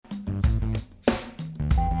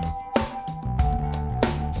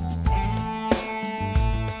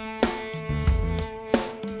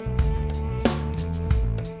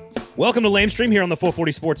Welcome to Lamestream here on the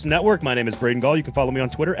 440 Sports Network. My name is Braden Gall. You can follow me on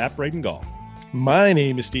Twitter at Braden Gall. My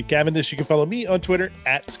name is Steve Cavendish. You can follow me on Twitter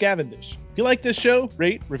at Scavendish. If you like this show,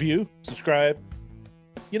 rate, review, subscribe.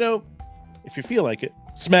 You know, if you feel like it,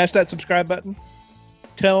 smash that subscribe button.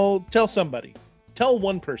 Tell somebody. Tell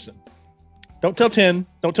one person. Don't tell 10.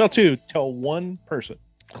 Don't tell 2. Tell one person.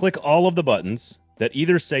 Click all of the buttons that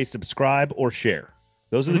either say subscribe or share.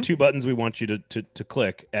 Those are the two buttons we want you to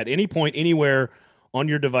click at any point, anywhere on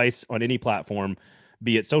your device, on any platform,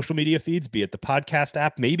 be it social media feeds, be it the podcast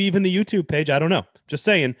app, maybe even the YouTube page. I don't know. Just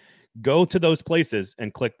saying, go to those places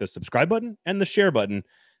and click the subscribe button and the share button.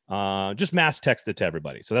 Just mass text it to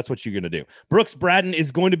everybody. So that's what you're going to do. Brooks Bratton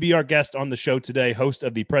is going to be our guest on the show today, host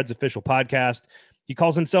of the Preds Official Podcast. He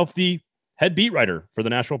calls himself the head beat writer for the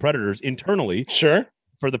Nashville Predators internally. Sure.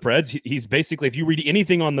 For the Preds. He's basically, if you read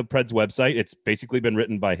anything on the Preds website, it's basically been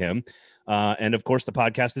written by him. And of course, the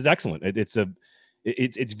podcast is excellent.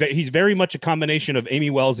 He's very much a combination of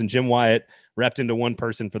Amy Wells and Jim Wyatt wrapped into one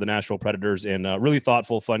person for the Nashville Predators, and really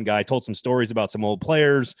thoughtful, fun guy. Told some stories about some old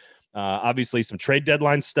players, obviously some trade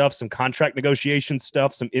deadline stuff, some contract negotiation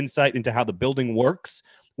stuff, some insight into how the building works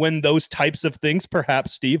when those types of things,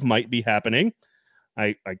 perhaps, Steve, might be happening.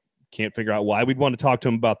 I can't figure out why we'd want to talk to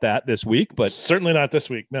him about that this week, but certainly not this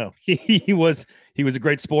week. No, he was a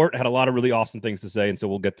great sport, had a lot of really awesome things to say. And so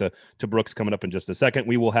we'll get to Brooks coming up in just a second.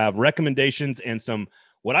 We will have recommendations and some,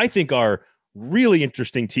 what I think are really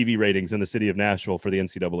interesting TV ratings in the city of Nashville for the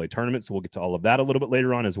NCAA tournament. So we'll get to all of that a little bit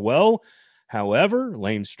later on as well. However,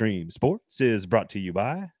 Lamestream Sports is brought to you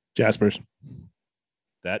by Jaspers.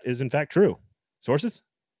 That is in fact true. Sources?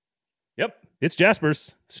 Yep. It's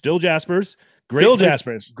Jaspers. Still Jaspers. Still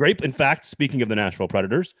Jaspers. Great. In fact, speaking of the Nashville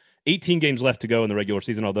Predators, 18 games left to go in the regular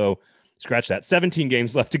season, although scratch that, 17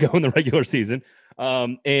 games left to go in the regular season.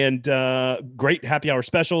 And great happy hour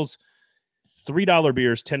specials, $3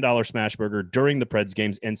 beers, $10 smash burger during the Preds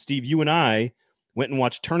games. And Steve, you and I went and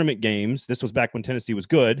watched tournament games. This was back when Tennessee was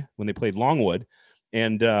good, when they played Longwood.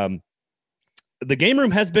 And the game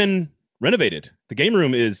room has been renovated. The game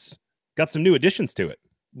room is got some new additions to it.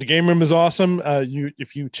 The game room is awesome.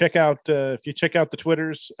 If you check out the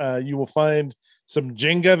Twitters, you will find some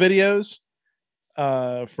Jenga videos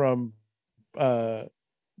from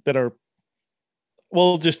that are,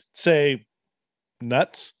 we'll just say,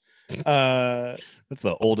 nuts. That's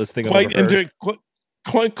the oldest thing I've ever heard.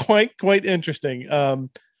 Quite interesting.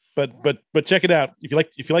 But check it out if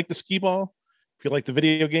you like the skee ball, if you like the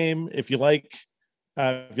video game, if you like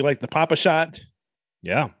the Pop-A-Shot.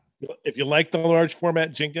 Yeah. If you like the large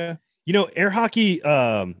format Jenga, air hockey,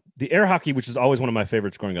 the air hockey, which is always one of my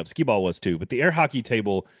favorites growing up, skee ball was too, but the air hockey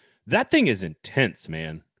table, that thing is intense,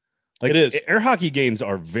 man. Like, it is. Air hockey games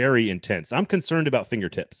are very intense. I'm concerned about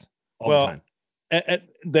fingertips all the time.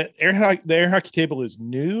 The air hockey table is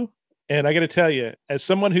new. And I got to tell you, as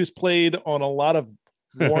someone who's played on a lot of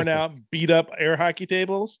worn out, beat up air hockey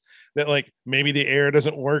tables that like maybe the air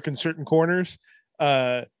doesn't work in certain corners,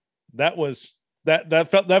 that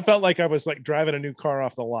felt like I was like driving a new car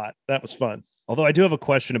off the lot. That was fun. Although I do have a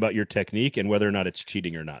question about your technique and whether or not it's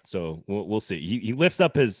cheating or not. So we'll see. He lifts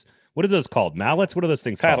up his, what are those called? Mallets? What are those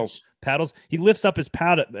things Paddles. called? Paddles. He lifts up his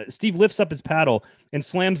paddle. Steve lifts up his paddle and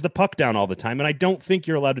slams the puck down all the time. And I don't think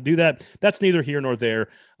you're allowed to do that. That's neither here nor there.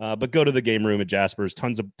 But go to the game room at Jaspers.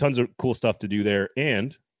 Tons of cool stuff to do there.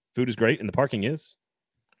 And food is great. And the parking is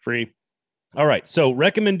free. All right, so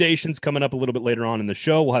recommendations coming up a little bit later on in the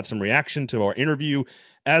show. We'll have some reaction to our interview,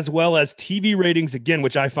 as well as TV ratings, again,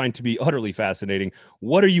 which I find to be utterly fascinating.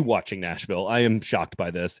 What are you watching, Nashville? I am shocked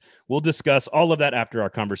by this. We'll discuss all of that after our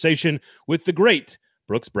conversation with the great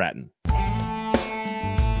Brooks Bratton.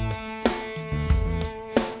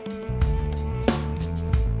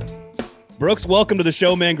 Brooks, welcome to the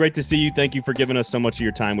show, man. Great to see you. Thank you for giving us so much of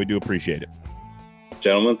your time. We do appreciate it.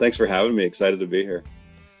 Gentlemen, thanks for having me. Excited to be here.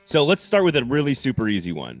 So let's start with a really super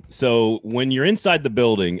easy one. So when you're inside the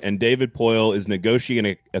building and David Poile is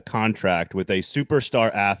negotiating a contract with a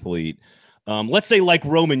superstar athlete, let's say like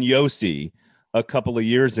Roman Josi a couple of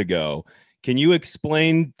years ago, can you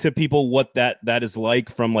explain to people what that is like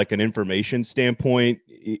from like an information standpoint?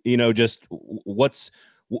 Just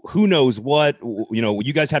who knows what,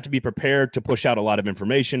 you guys have to be prepared to push out a lot of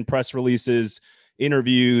information, press releases,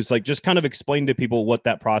 interviews, like just kind of explain to people what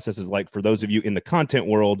that process is like for those of you in the content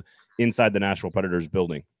world inside the Nashville Predators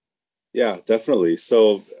building. Yeah, definitely.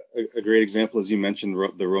 So a great example, as you mentioned,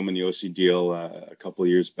 the Roman Josi deal a couple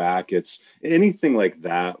of years back. It's anything like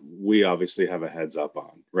that, we obviously have a heads up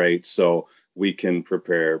on, right? So we can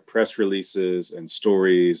prepare press releases and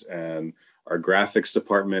stories, and our graphics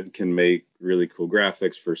department can make really cool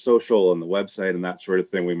graphics for social and the website and that sort of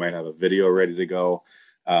thing. We might have a video ready to go.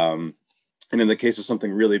 And in the case of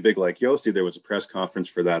something really big like Yossi, there was a press conference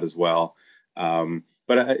for that as well.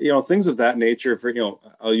 But things of that nature,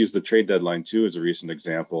 I'll use the trade deadline too as a recent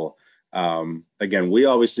example. Again, we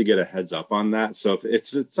obviously get a heads up on that. So if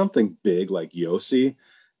it's something big like Yossi,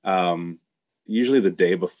 usually the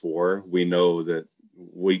day before, we know that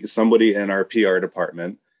somebody in our PR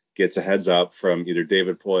department gets a heads up from either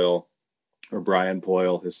David Poile or Brian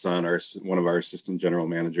Poile, his son, or one of our assistant general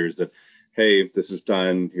managers, that, hey, this is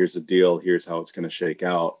done. Here's the deal. Here's how it's going to shake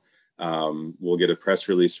out. We'll get a press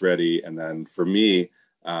release ready. And then for me,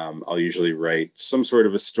 I'll usually write some sort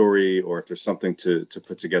of a story, or if there's something to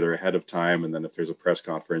put together ahead of time. And then if there's a press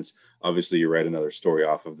conference, obviously you write another story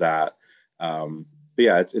off of that. But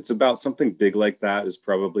yeah, it's about something big like that is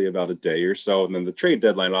probably about a day or so. And then the trade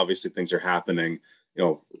deadline, obviously things are happening,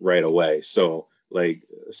 right away. So like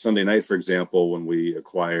Sunday night, for example, when we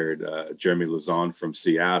acquired Jeremy Lauzon from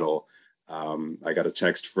Seattle, I got a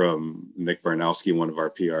text from Nick Barnowski, one of our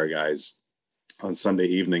PR guys, on Sunday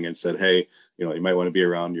evening and said, hey, you might want to be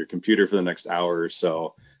around your computer for the next hour or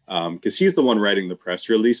so. Because he's the one writing the press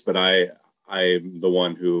release, but I'm the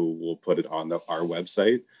one who will put it on our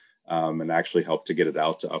website and actually help to get it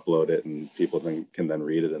out, to upload it, and people can then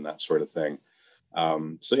read it and that sort of thing.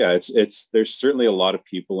 So yeah, there's certainly a lot of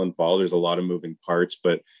people involved. There's a lot of moving parts,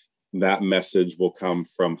 but that message will come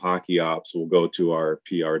from hockey ops, will go to our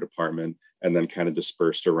PR department, and then kind of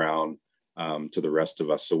dispersed around to the rest of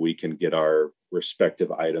us, so we can get our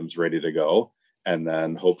respective items ready to go, and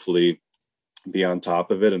then hopefully be on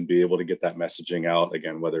top of it and be able to get that messaging out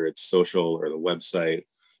again, whether it's social or the website,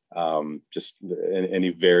 just in any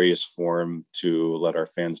various form, to let our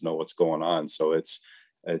fans know what's going on. So it's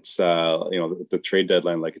the trade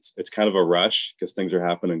deadline, like it's kind of a rush because things are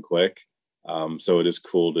happening quick. So it is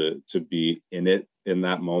cool to be in it in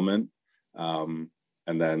that moment.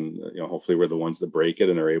 And then, hopefully we're the ones that break it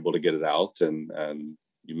and are able to get it out, and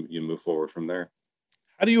you move forward from there.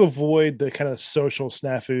 How do you avoid the kind of social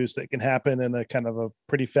snafus that can happen in a kind of a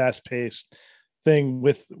pretty fast paced thing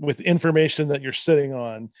with information that you're sitting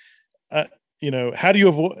on? How do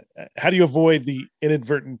you avoid the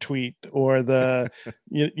inadvertent tweet, or the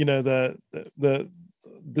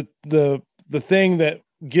the thing that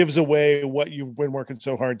gives away what you've been working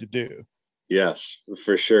so hard to do? Yes,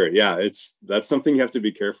 for sure. Yeah, that's something you have to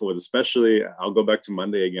be careful with, especially, I'll go back to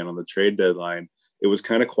Monday again on the trade deadline. It was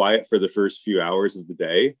kind of quiet for the first few hours of the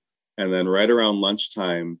day. And then right around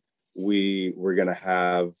lunchtime, we were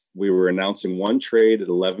announcing one trade at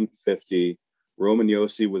 11:50. Roman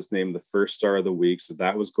Josi was named the first star of the week. So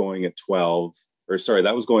that was going at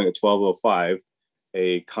 12:05.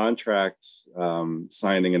 A contract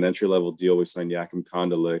signing, an entry-level deal. We signed Jakub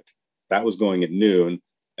Kondelik. That was going at noon.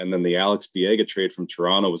 And then the Alex Biega trade from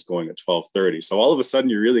Toronto was going at 12:30. So all of a sudden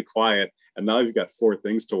you're really quiet, and now you've got 4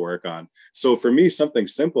 things to work on. So for me, something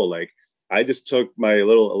simple, like I just took my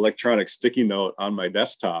little electronic sticky note on my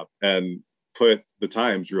desktop and put the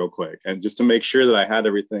times real quick, and just to make sure that I had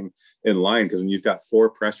everything in line. Because when you've got 4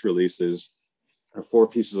 press releases or 4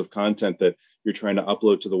 pieces of content that you're trying to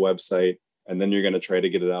upload to the website, and then you're going to try to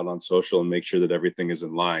get it out on social and make sure that everything is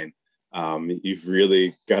in line, you've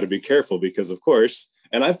really got to be careful, because of course,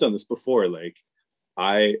 and I've done this before, like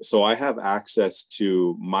I have access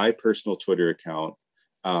to my personal Twitter account,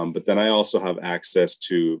 but then I also have access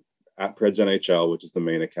to @Preds NHL, which is the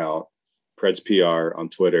main account, Preds PR on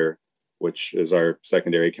Twitter, which is our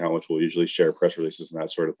secondary account, which will usually share press releases and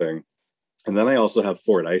that sort of thing. And then I also have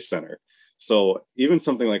Ford Ice Center. So even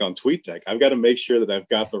something like on TweetDeck, I've got to make sure that I've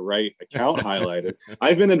got the right account highlighted.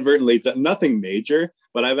 I've inadvertently done nothing major,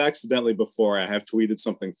 but I've accidentally before, I have tweeted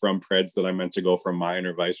something from Preds that I meant to go from mine,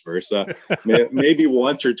 or vice versa, maybe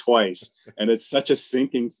once or twice. And it's such a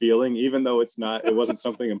sinking feeling, even though it wasn't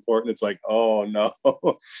something important. It's like, oh no.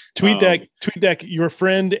 TweetDeck, your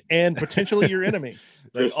friend and potentially your enemy.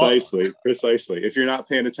 Precisely. If you're not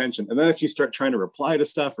paying attention, and then if you start trying to reply to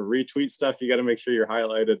stuff or retweet stuff, you got to make sure you're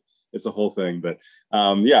highlighted. It's a whole thing. But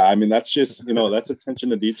that's just, that's attention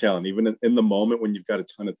to detail. And even in the moment when you've got a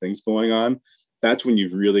ton of things going on, that's when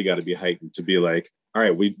you've really got to be heightened, to be like, all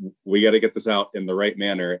right, we got to get this out in the right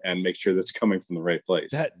manner and make sure that's coming from the right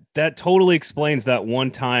place. That totally explains that one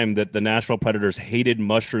time that the Nashville Predators hated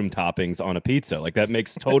mushroom toppings on a pizza. Like, that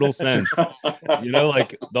makes total sense.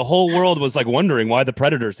 Like the whole world was like wondering why the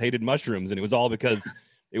Predators hated mushrooms, and it was all because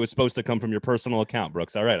it was supposed to come from your personal account,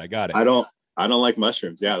 Brooks. All right, I got it. I don't like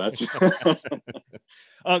mushrooms. Yeah, that's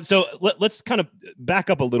so let's kind of back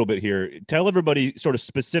up a little bit here. Tell everybody sort of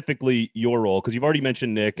specifically your role, because you've already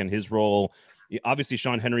mentioned Nick and his role. Obviously,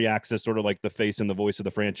 Sean Henry acts as sort of like the face and the voice of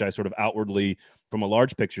the franchise, sort of outwardly from a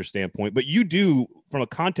large picture standpoint. But you do, from a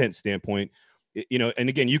content standpoint, you know, and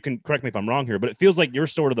again, you can correct me if I'm wrong here, but it feels like you're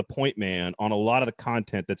sort of the point man on a lot of the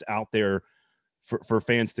content that's out there for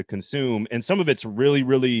fans to consume. And some of it's really,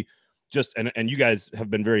 really just, and you guys have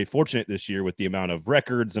been very fortunate this year with the amount of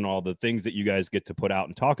records and all the things that you guys get to put out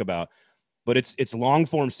and talk about. But it's long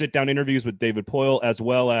form sit down interviews with David Poile, as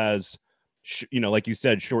well as, you know, like you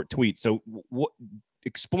said, short tweets. So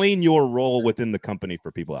explain your role within the company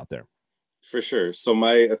for people out there. For sure. So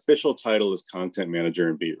my official title is content manager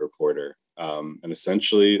and beat reporter. And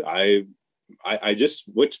essentially I just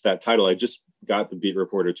switched that title. I just got the beat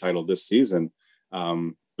reporter title this season.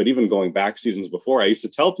 But even going back seasons before, I used to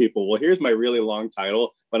tell people, well, here's my really long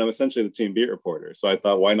title, but I'm essentially the team beat reporter. So I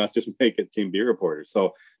thought, why not just make it team beat reporter?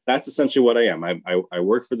 So that's essentially what I am. I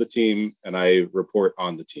work for the team and I report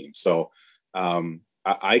on the team. So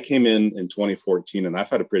I came in 2014 and I've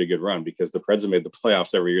had a pretty good run because the Preds have made the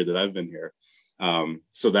playoffs every year that I've been here.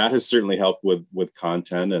 So that has certainly helped with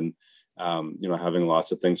content and, you know, having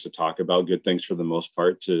lots of things to talk about, good things for the most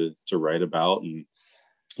part to write about and,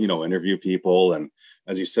 you know, interview people. And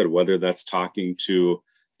as you said, whether that's talking to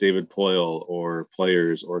David Poile or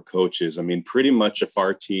players or coaches, I mean, pretty much if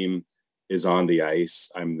our team is on the ice,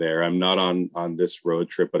 I'm there. I'm not on this road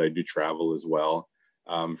trip, but I do travel as well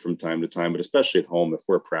from time to time, but especially at home, if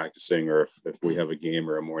we're practicing or if we have a game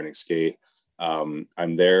or a morning skate,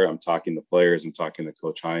 I'm there. I'm talking to players. I'm talking to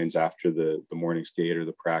Coach Hines after the morning skate or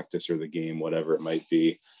the practice or the game, whatever it might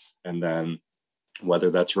be. And then whether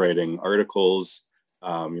that's writing articles,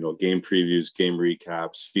 you know, game previews, game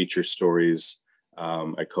recaps, feature stories.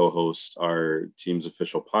 I co-host our team's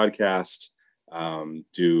official podcast,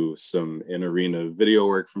 do some in-arena video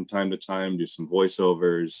work from time to time, do some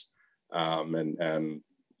voiceovers, and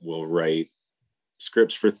we'll write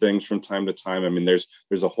scripts for things from time to time. I mean,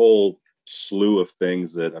 there's a whole slew of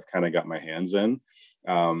things that I've kind of got my hands in.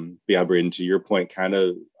 But yeah, Braden, to your point, kind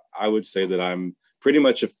of, I would say that I'm pretty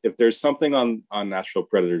much, if there's something on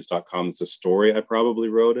NashvillePredators.com, it's a story, I probably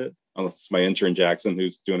wrote it, unless it's my intern Jackson,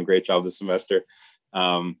 who's doing a great job this semester.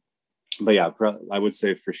 But yeah, I would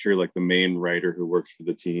say for sure, like the main writer who works for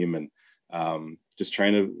the team and just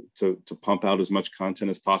trying to pump out as much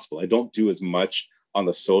content as possible. I don't do as much on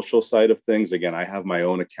the social side of things. Again, I have my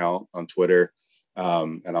own account on Twitter,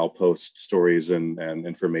 and I'll post stories and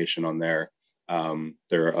information on there.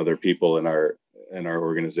 There are other people in our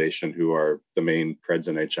organization who are the main Preds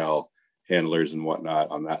NHL handlers and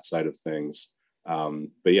whatnot on that side of things.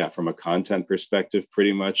 But yeah, from a content perspective,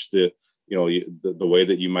 pretty much the way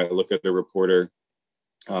that you might look at the reporter,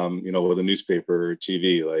 you know, with a newspaper or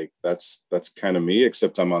TV, like that's kind of me,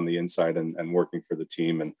 except I'm on the inside and working for the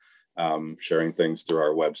team and sharing things through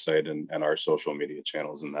our website and our social media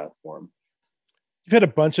channels in that form. You've had a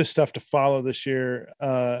bunch of stuff to follow this year.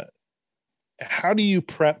 How do you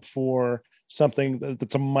prep for something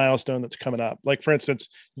that's a milestone that's coming up? Like, for instance,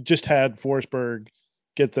 you just had Forsberg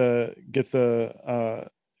get the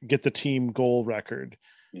team goal record.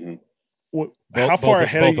 Mm-hmm. How far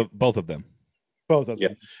ahead? Both of them. Both of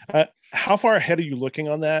them. Yes. How far ahead are you looking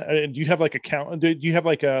on that? Do you have like a count? Do you have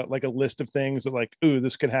like a list of things that like, ooh,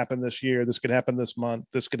 this could happen this year, this could happen this month,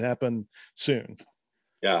 this could happen soon?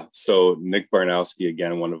 Yeah. So Nick Barnowski,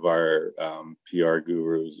 again, one of our PR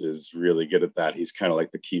gurus, is really good at that. He's kind of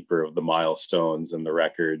like the keeper of the milestones and the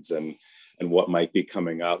records and what might be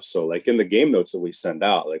coming up. So like in the game notes that we send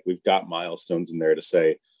out, like we've got milestones in there to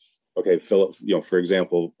say, okay, Philip, you know, for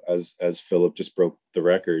example, as Philip just broke the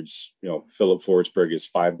records, you know, Philip Forsberg is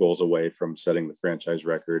 5 goals away from setting the franchise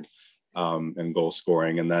record in goal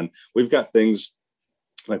scoring. And then we've got things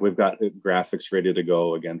like we've got graphics ready to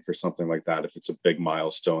go again for something like that. If it's a big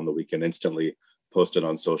milestone that we can instantly post it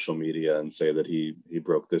on social media and say that he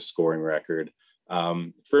broke this scoring record.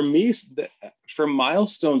 For me, for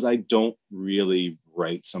milestones, I don't really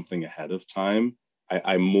write something ahead of time.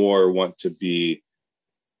 I more want to be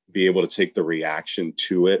able to take the reaction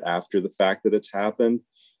to it after the fact that it's happened.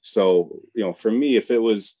 So, you know, for me, if it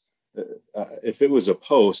was a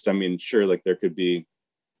post, I mean, sure, like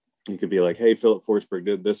you could be like, hey, Philip Forsberg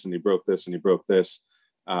did this and he broke this and he broke this.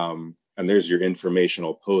 And there's your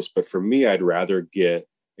informational post. But for me, I'd rather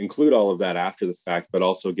include all of that after the fact, but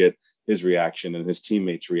also get his reaction and his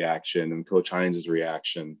teammates' reaction and Coach Hines'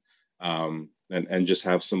 reaction, and just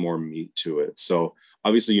have some more meat to it. So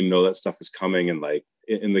obviously, you know, that stuff is coming. And like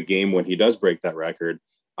in the game, when he does break that record,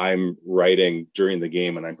 I'm writing during the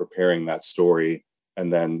game and I'm preparing that story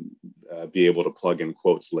and then be able to plug in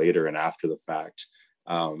quotes later and after the fact.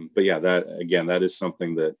 But yeah, that is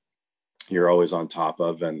something that you're always on top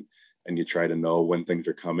of. And and you try to know when things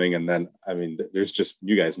are coming. And then, I mean, there's just,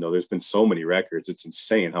 you guys know, there's been so many records. It's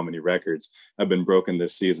insane how many records have been broken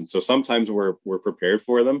this season. So sometimes we're prepared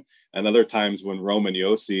for them. And other times when Roman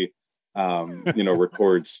Josi,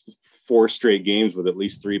 records 4 straight games with at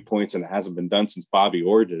least 3 points, and it hasn't been done since Bobby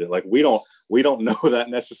Orr did it. Like, we don't know that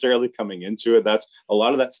necessarily coming into it. That's a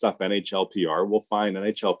lot of that stuff NHL PR will find.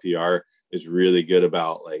 NHL PR is really good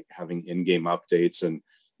about like having in-game updates and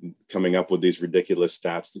coming up with these ridiculous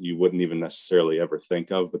stats that you wouldn't even necessarily ever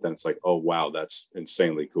think of, but then it's like, oh wow, that's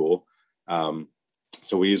insanely cool.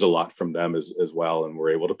 So we use a lot from them as well, and we're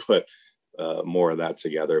able to put more of that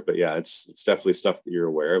together. But yeah, it's definitely stuff that you're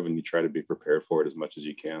aware of, and you try to be prepared for it as much as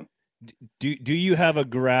you can. Do you have a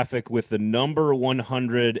graphic with the number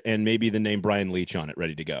 100 and maybe the name Brian Leetch on it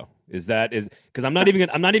ready to go? Because I'm not even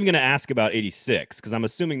going to ask about 86, because I'm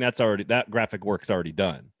assuming that graphic work's already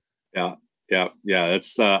done. Yeah.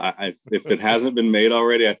 That's if it hasn't been made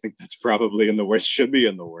already, I think that's probably in the works. Should be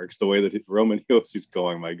in the works. The way that Roman Josi's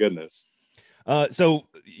going, my goodness. So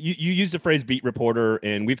you used the phrase beat reporter,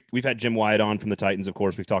 and we've had Jim Wyatt on from the Titans. Of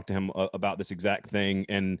course, we've talked to him about this exact thing.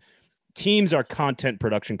 And teams are content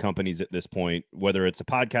production companies at this point. Whether it's a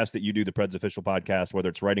podcast that you do, the Preds Official Podcast, whether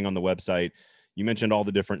it's writing on the website, you mentioned all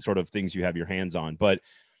the different sort of things you have your hands on, but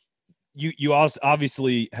you also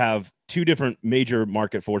obviously have 2 different major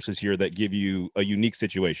market forces here that give you a unique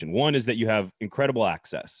situation. One is that you have incredible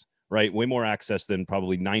access, right? Way more access than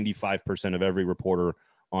probably 95% of every reporter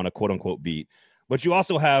on a quote unquote beat, but you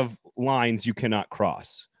also have lines you cannot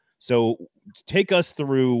cross. So take us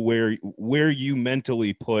through where you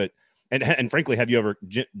mentally put, and frankly, have you ever,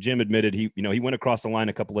 Jim admitted he went across the line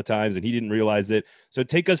a couple of times and he didn't realize it. So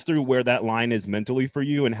take us through where that line is mentally for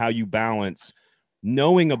you, and how you balance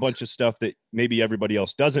knowing a bunch of stuff that maybe everybody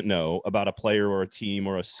else doesn't know about a player or a team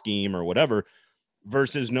or a scheme or whatever,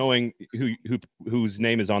 versus knowing whose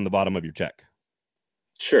name is on the bottom of your check.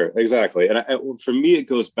 Sure, exactly. And for me, it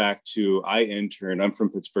goes back to, I'm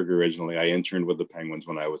from Pittsburgh originally. I interned with the Penguins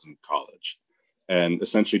when I was in college, and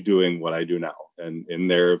essentially doing what I do now, and in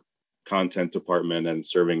their content department, and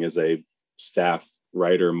serving as a staff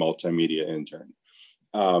writer, multimedia intern.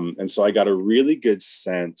 And so I got a really good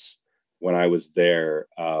sense when I was there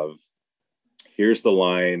of, here's the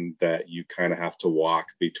line that you kind of have to walk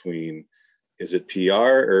between, is it PR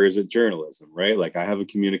or is it journalism, right? Like, I have a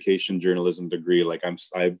communication journalism degree. Like,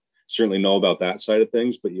 I certainly know about that side of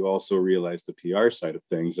things, but you also realize the PR side of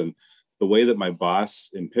things. And the way that my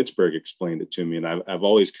boss in Pittsburgh explained it to me, and I've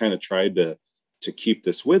always kind of tried to keep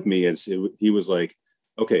this with me, is he was like,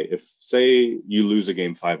 okay, if say you lose a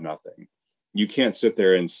game 5-0, you can't sit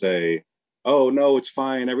there and say, oh no, it's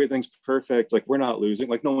fine, everything's perfect, like we're not losing.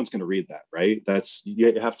 Like, no one's going to read that, right?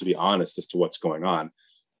 You have to be honest as to what's going on.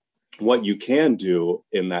 What you can do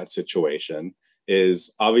in that situation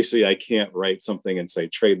is, obviously I can't write something and say,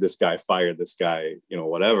 trade this guy, fire this guy,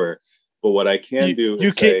 whatever. But what I can do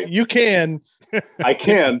is you can. I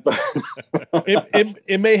can, but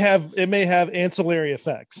it may have ancillary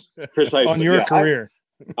effects precisely on your career.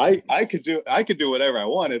 I could do whatever I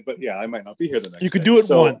wanted, but yeah, I might not be here the next. You could day. do it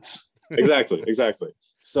once. Exactly.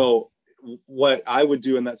 So what I would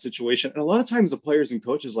do in that situation, and a lot of times the players and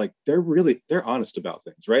coaches, like, they're honest about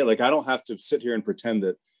things, right? Like, I don't have to sit here and pretend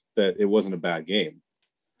that it wasn't a bad game.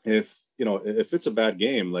 If it's a bad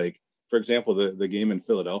game, like, for example, the game in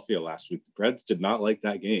Philadelphia last week, the Preds did not like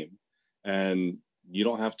that game. And you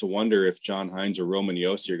don't have to wonder if John Hynes or Roman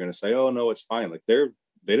Josi are going to say, oh no, it's fine. Like, they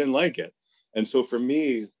didn't like it. And so for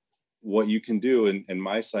me, what you can do in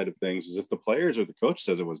my side of things is, if the players or the coach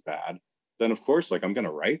says it was bad, then of course, like, I'm going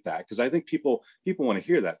to write that, because I think people want to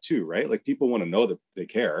hear that too, right? Like, people want to know that they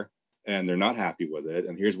care and they're not happy with it,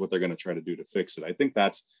 and here's what they're going to try to do to fix it. I think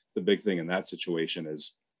that's the big thing in that situation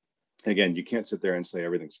is, again, you can't sit there and say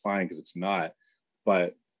everything's fine, because it's not,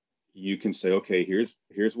 but you can say, okay, here's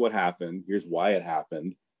what happened, here's why it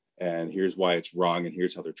happened, and here's why it's wrong, and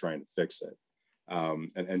here's how they're trying to fix it.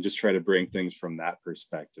 And just try to bring things from that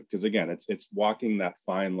perspective. Because again, it's walking that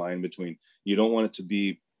fine line between, you don't want it to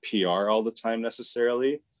be PR all the time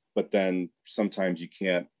necessarily, but then sometimes you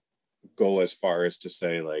can't go as far as to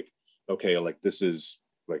say, like, okay, like, this is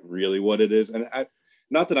like really what it is. And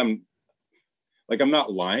not that I'm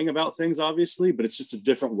not lying about things, obviously, but it's just a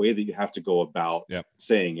different way that you have to go about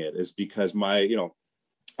saying it, is because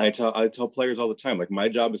I tell players all the time, like, my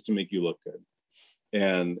job is to make you look good.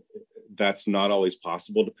 And that's not always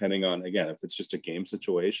possible, depending on, again, if it's just a game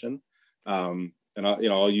situation. And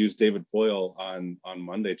I'll use David Poile on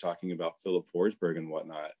Monday talking about Philip Forsberg and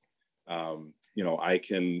whatnot.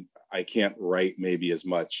 I can't write maybe as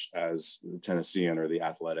much as the Tennessean or the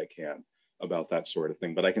Athletic can. about that sort of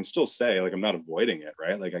thing, but I can still say, like, I'm not avoiding it,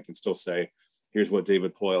 right? Like I can still say, here's what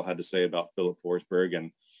David Poile had to say about Philip Forsberg,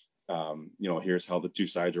 and here's how the two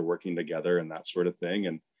sides are working together and that sort of thing.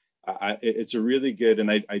 And it's a really good,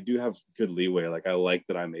 and I do have good leeway. Like I like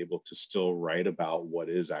that I'm able to still write about what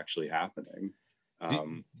is actually happening.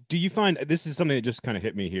 Do you find this is something that just kind of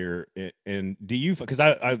hit me here? And do you, because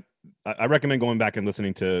I recommend going back and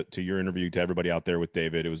listening to your interview, to everybody out there with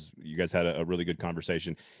David. You guys had a really good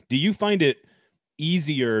conversation. Do you find it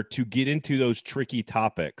easier to get into those tricky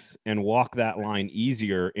topics and walk that line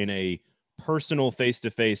easier in a personal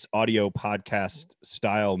face-to-face audio podcast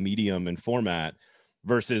style medium and format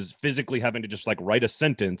versus physically having to just like write a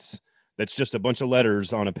sentence that's just a bunch of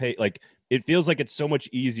letters on a page? Like, it feels like it's so much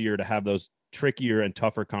easier to have those trickier and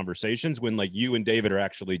tougher conversations when like you and David are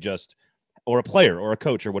actually just, or a player or a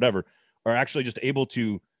coach or whatever, are actually just able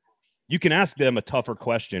to, you can ask them a tougher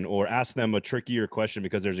question or ask them a trickier question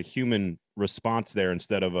because there's a human response there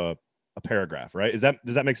instead of a paragraph, right? Does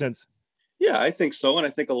that make sense? Yeah, I think so. And I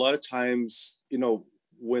think a lot of times,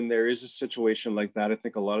 when there is a situation like that, I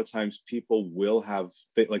think a lot of times people will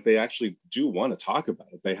they actually do want to talk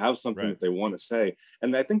about it. They have something that they want to say.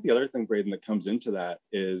 And I think the other thing, Braden, that comes into that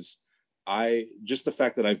is just the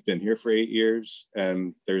fact that I've been here for 8 years,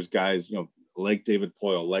 and there's guys, like David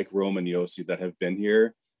Poile, like Roman Josi, that have been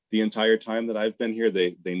here the entire time that I've been here.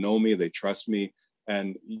 They know me, they trust me,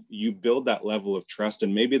 and you build that level of trust,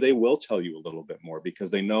 and maybe they will tell you a little bit more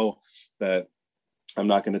because they know that I'm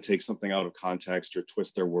not going to take something out of context or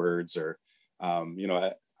twist their words, or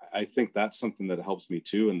I think that's something that helps me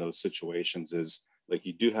too in those situations, is like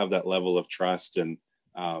you do have that level of trust, and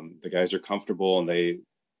the guys are comfortable, and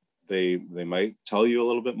they might tell you a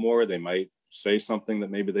little bit more. They might say something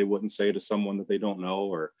that maybe they wouldn't say to someone that they don't know,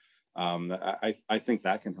 or I think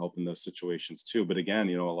that can help in those situations too. But again,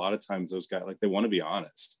 a lot of times those guys, like, they want to be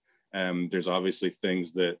honest. And there's obviously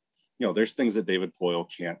things that, there's things that David Poile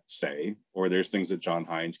can't say, or there's things that John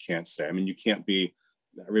Hynes can't say. I mean,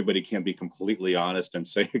 everybody can't be completely honest and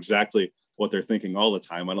say exactly what they're thinking all the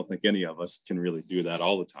time. I don't think any of us can really do that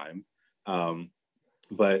all the time.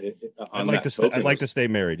 But I'd like to stay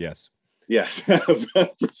married. Yes. Yes,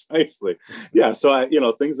 precisely. Yeah. So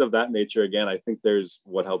things of that nature, again, I think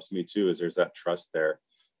what helps me too, is there's that trust there.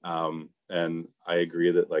 And I agree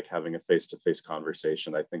that like having a face-to-face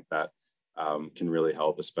conversation, I think that can really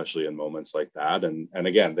help, especially in moments like that. And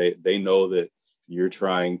again, they know that you're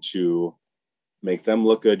trying to make them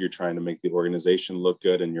look good. You're trying to make the organization look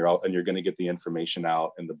good, and you're going to get the information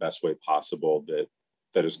out in the best way possible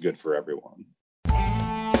that is good for everyone.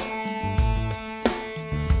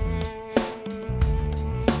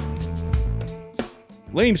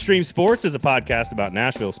 Lamestream Sports is a podcast about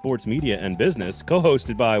Nashville sports media and business,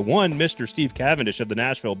 co-hosted by one Mr. Steve Cavendish of the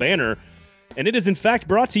Nashville Banner, and it is in fact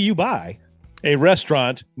brought to you by a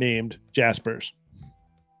restaurant named Jasper's.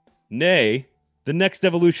 Nay, the next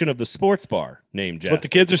evolution of the sports bar named Jasper's. What the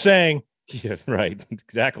kids are saying. Yeah, right.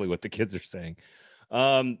 Exactly what the kids are saying.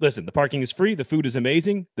 Listen, the parking is free. The food is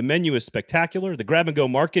amazing. The menu is spectacular. The grab-and-go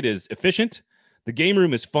market is efficient. The game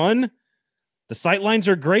room is fun. The sight lines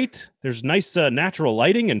are great. There's nice natural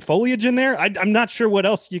lighting and foliage in there. I'm not sure what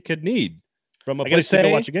else you could need from a place to go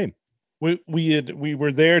watch a game. We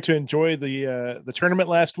were there to enjoy the tournament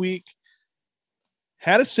last week.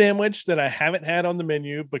 Had a sandwich that I haven't had on the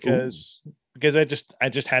menu because I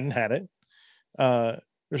just hadn't had it.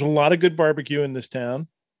 There's a lot of good barbecue in this town.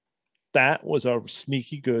 That was a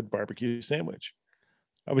sneaky good barbecue sandwich.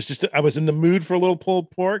 I was in the mood for a little pulled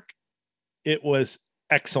pork. It was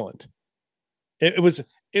excellent. It was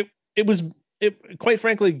quite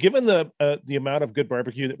frankly, given the amount of good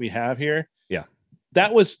barbecue that we have here. Yeah,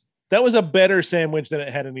 that was a better sandwich than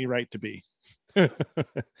it had any right to be.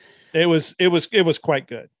 It was quite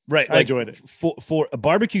good. Right. I enjoyed it. For a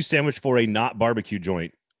barbecue sandwich for a not barbecue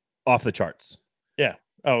joint, off the charts. Yeah.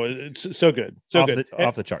 Oh, it's so good.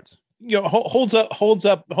 Off the charts. Holds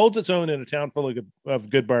its own in a town full of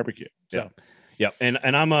good barbecue. So. Yeah. Yeah, and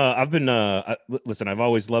listen, I've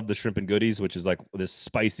always loved the shrimp and goodies, which is like this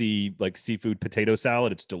spicy like seafood potato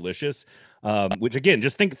salad. It's delicious. Which again,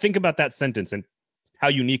 just think about that sentence and how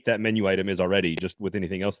unique that menu item is already, just with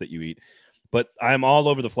anything else that you eat. But I'm all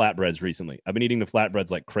over the flatbreads recently. I've been eating the flatbreads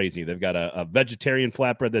like crazy. They've got a vegetarian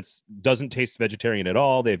flatbread that doesn't taste vegetarian at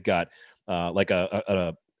all. They've got like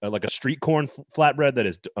a street corn flatbread that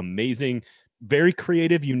is amazing, very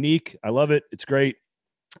creative, unique. I love it. It's great.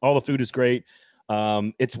 All the food is great.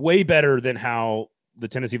 It's way better than how the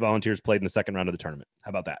Tennessee Volunteers played in the second round of the tournament. How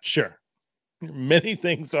about that? Sure. Many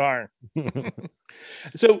things are.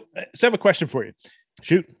 So I have a question for you.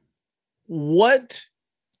 Shoot. What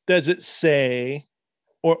does it say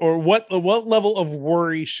or what level of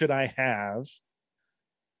worry should I have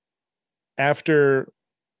after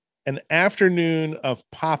an afternoon of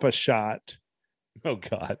Papa Shot? Oh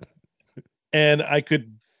God. And I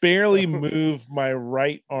could barely move my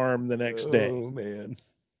right arm the next day. Oh man.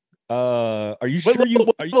 Are you What sure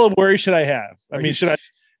level of worry should I have? I mean,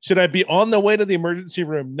 should I be on the way to the emergency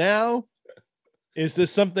room now? Is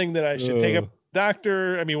this something that I should take up to the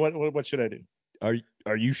doctor? I mean, what should I do?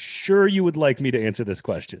 Are you sure you would like me to answer this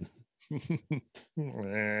question?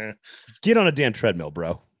 Get on a damn treadmill,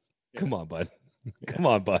 bro. Come on, bud. Come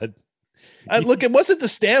on, bud. Look, it wasn't the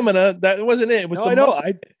stamina. That wasn't it. It was the muscle.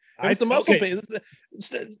 It was the muscle pain.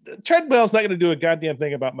 The treadmill's not going to do a goddamn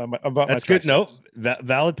thing about my That's my good. No,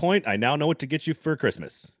 valid point. I now know what to get you for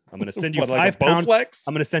Christmas. I'm going to send you like 5 pound. Bowflex?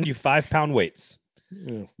 I'm going to send you 5 pound weights.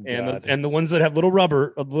 Oh, and the ones that have little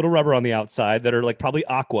rubber on the outside that are like probably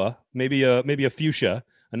aqua, maybe a fuchsia,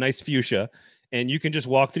 a nice fuchsia, and you can just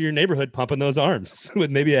walk through your neighborhood pumping those arms with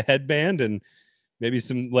maybe a headband and maybe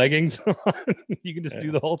some leggings on. You can just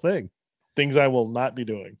do the whole thing. Things I will not be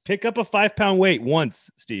doing. Pick up a 5 pound weight once,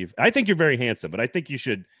 Steve. I think you're very handsome, but I think you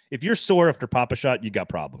should. If you're sore after Papa Shot, you got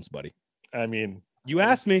problems, buddy. I mean, you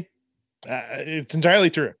asked me. It's entirely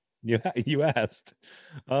true. You asked.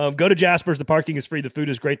 Go to Jasper's. The parking is free. The food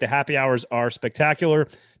is great. The happy hours are spectacular.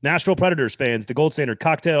 Nashville Predators fans, the Gold Standard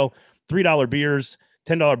cocktail, $3 beers,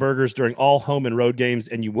 $10 burgers during all home and road games,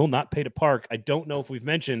 and you will not pay to park. I don't know if we've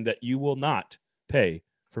mentioned that you will not pay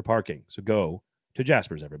for parking. So go to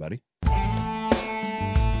Jasper's, everybody.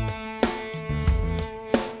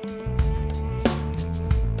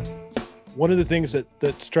 One of the things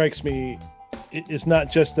that strikes me is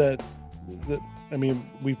not just that I mean,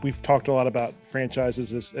 we've talked a lot about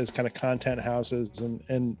franchises as kind of content houses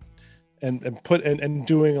and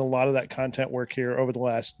doing a lot of that content work here over the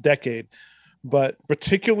last decade, but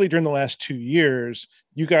particularly during the last 2 years,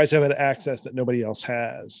 you guys have had access that nobody else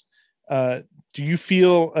has. Do you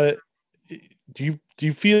feel do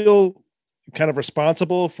you feel kind of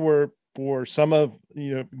responsible for some of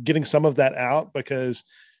getting some of that out? Because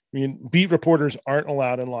I mean, beat reporters aren't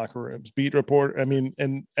allowed in locker rooms.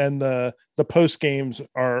 And the post games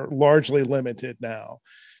are largely limited now.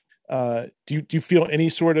 Do you feel any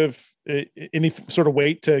sort of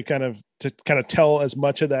weight to kind of tell as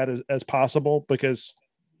much of that as possible because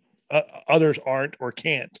others aren't or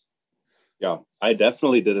can't? Yeah, I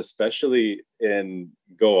definitely did, especially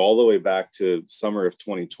go all the way back to summer of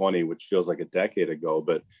 2020, which feels like a decade ago,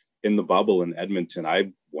 but in the bubble in Edmonton,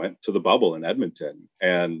 I went to the bubble in Edmonton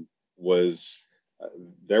and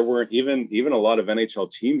there weren't even a lot of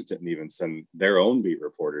NHL teams didn't even send their own beat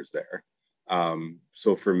reporters there.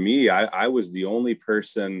 So for me, I was the only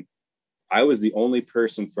person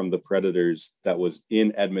from the Predators that was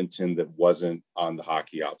in Edmonton that wasn't on the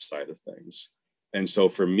hockey ops side of things. And so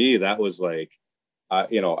for me, that was like,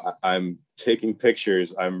 I'm taking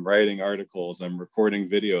pictures, I'm writing articles, I'm recording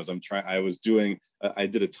videos. I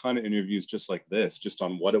did a ton of interviews just like this, just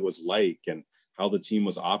on what it was like and how the team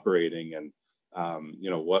was operating and,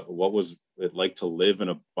 what was it like to live in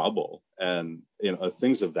a bubble and,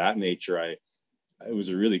 things of that nature. It was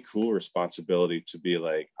a really cool responsibility to be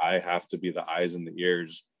like, I have to be the eyes and the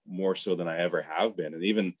ears more so than I ever have been. And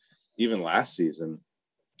even last season,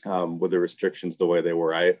 with the restrictions the way they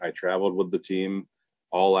were, I traveled with the team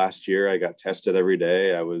all last year. I got tested every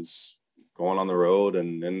day. I was going on the road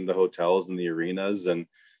and in the hotels and the arenas. And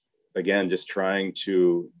again, just trying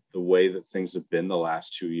to, the way that things have been the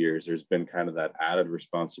last 2 years, there's been kind of that added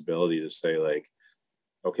responsibility to say like,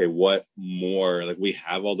 okay, what more? Like we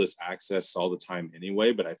have all this access all the time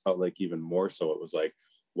anyway, but I felt like even more so, it was like,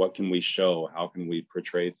 what can we show? How can we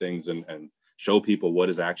portray things and show people what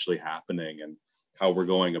is actually happening and how we're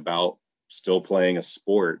going about still playing a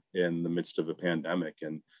sport in the midst of a pandemic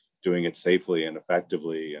and doing it safely and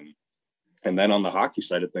effectively. And then on the hockey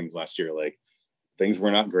side of things last year, like things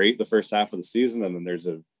were not great the first half of the season. And then there's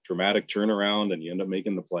a dramatic turnaround and you end up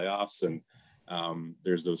making the playoffs. And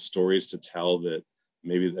there's those stories to tell that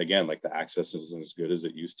maybe, again, like the access isn't as good as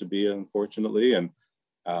it used to be, unfortunately. And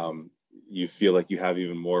you feel like you have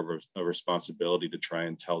even more of a responsibility to try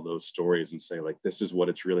and tell those stories and say, like, this is what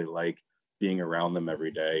it's really like being around them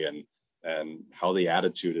every day and how the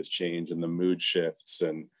attitude has changed and the mood shifts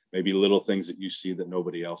and maybe little things that you see that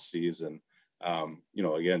nobody else sees. And,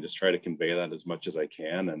 again, just try to convey that as much as I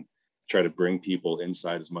can and try to bring people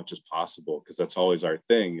inside as much as possible. Because that's always our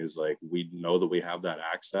thing is like, we know that we have that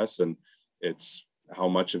access and it's how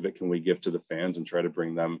much of it can we give to the fans and try to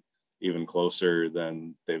bring them even closer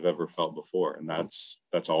than they've ever felt before. And that's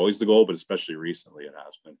always the goal, but especially recently it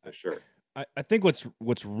has been for sure. I think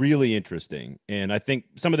what's really interesting, and I think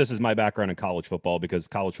some of this is my background in college football, because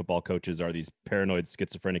college football coaches are these paranoid,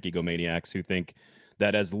 schizophrenic egomaniacs who think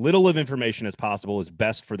that as little of information as possible is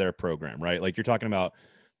best for their program, right? Like you're talking about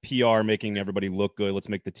PR making everybody look good. Let's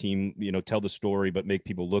make the team, tell the story, but make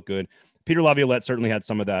people look good. Peter Laviolette certainly had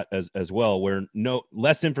some of that as well, where no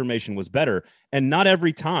less information was better. And not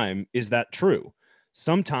every time is that true.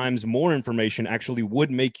 Sometimes more information actually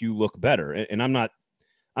would make you look better. And I'm not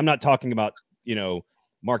talking about,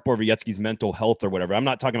 Mark Borowiecki's mental health or whatever. I'm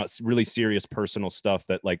not talking about really serious personal stuff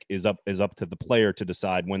that like is up to the player to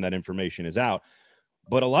decide when that information is out.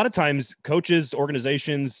 But a lot of times coaches,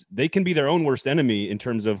 organizations, they can be their own worst enemy in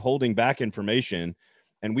terms of holding back information.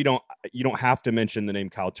 And you don't have to mention the name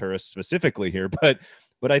Kyle Turris specifically here, but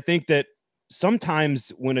I think that sometimes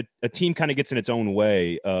when a team kind of gets in its own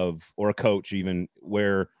way or a coach even,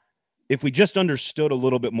 where if we just understood a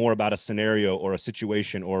little bit more about a scenario or a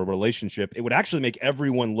situation or a relationship, it would actually make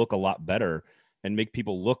everyone look a lot better and make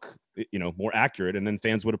people look, more accurate. And then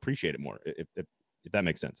fans would appreciate it more, if that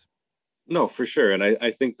makes sense. No, for sure. And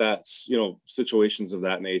I think that's, situations of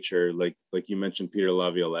that nature, like you mentioned, Peter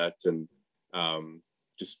Laviolette, and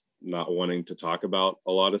just not wanting to talk about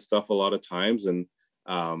a lot of stuff a lot of times. And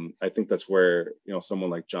I think that's where,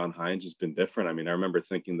 someone like John Hines has been different. I mean, I remember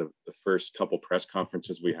thinking the first couple press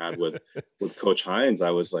conferences we had with Coach Hines,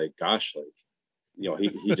 I was like, gosh, like,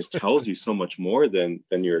 he just tells you so much more than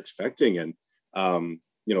you're expecting. And,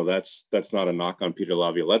 that's not a knock on Peter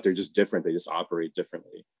Laviolette. They're just different. They just operate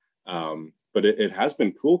differently. But it has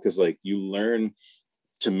been cool because like you learn,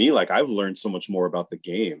 to me, like I've learned so much more about the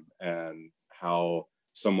game and how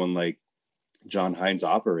someone like John Hines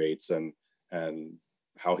operates and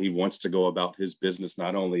how he wants to go about his business,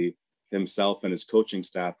 not only himself and his coaching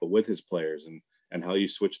staff, but with his players, and how you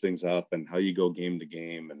switch things up and how you go game to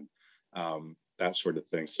game and that sort of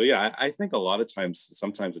thing. So yeah, I think a lot of times,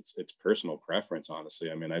 sometimes it's personal preference,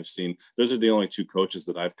 honestly. I mean, I've seen, those are the only two coaches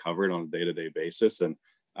that I've covered on a day-to-day basis. And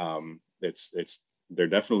they're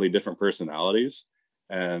definitely different personalities,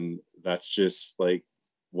 and that's just like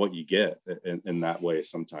what you get in that way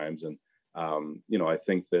sometimes. And I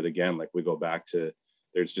think that, again, like we go back to,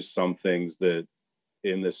 there's just some things that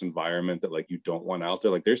in this environment that like you don't want out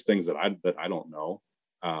there. Like there's things that I don't know.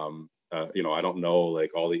 I don't know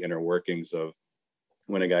like all the inner workings of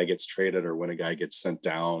when a guy gets traded or when a guy gets sent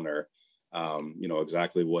down, or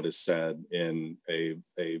exactly what is said in a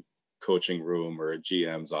coaching room or a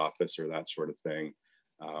GM's office or that sort of thing.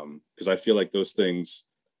 Because I feel like those things,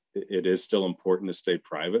 it is still important to stay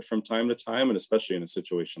private from time to time. And especially in a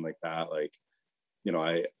situation like that, like,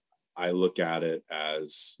 I look at it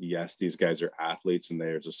as, yes, these guys are athletes and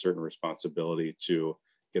there's a certain responsibility to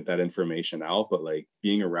get that information out, but like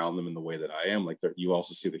being around them in the way that I am, like you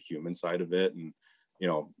also see the human side of it. And,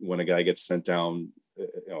 when a guy gets sent down,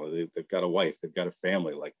 they've got a wife, they've got a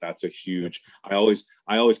family, like that's a huge, I always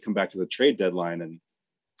come back to the trade deadline, and,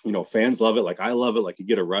 fans love it. Like I love it. Like you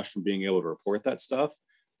get a rush from being able to report that stuff.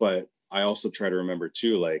 But I also try to remember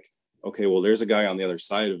too, like, okay, well, there's a guy on the other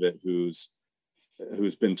side of it who's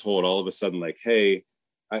been told all of a sudden, like, hey,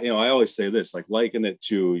 I always say this, like liken it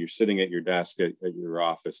to you're sitting at your desk at your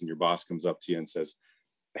office and your boss comes up to you and says,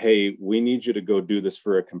 hey, we need you to go do this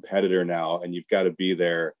for a competitor now. And you've got to be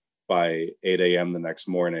there by 8 a.m. the next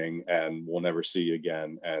morning and we'll never see you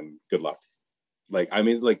again. And good luck. Like, I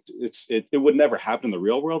mean, like it would never happen in the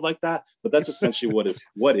real world like that, but that's essentially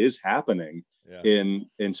what is happening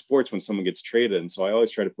in sports when someone gets traded. And so I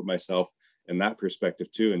always try to put myself in that perspective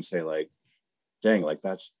too, and say like, dang, like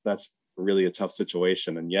that's really a tough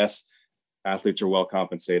situation. And yes, athletes are well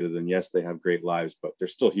compensated, and yes, they have great lives, but they're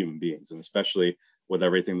still human beings. And especially with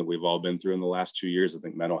everything that we've all been through in the last 2 years, I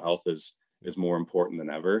think mental health is more important than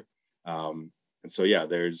ever. And so, yeah,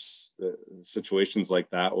 there's situations like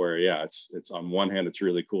that where, yeah, it's on one hand, it's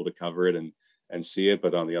really cool to cover it and see it.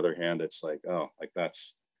 But on the other hand, it's like, oh, like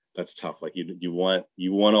that's tough. Like you want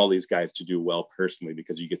all these guys to do well personally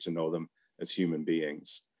because you get to know them as human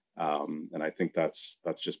beings. And I think that's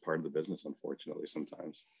just part of the business, unfortunately,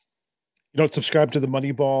 sometimes. You don't subscribe to the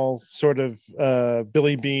Moneyball sort of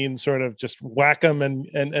Billy Beane sort of just whack them and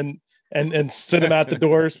send them out the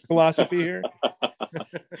doors philosophy here.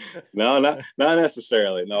 No, not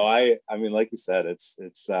necessarily. No, I mean, like you said, it's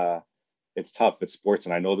tough. It's sports.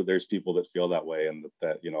 And I know that there's people that feel that way, and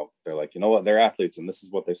that, they're like, you know what, they're athletes and this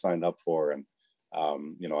is what they signed up for. And,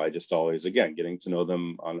 I just always, again, getting to know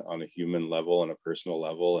them on a human level and a personal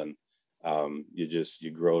level. And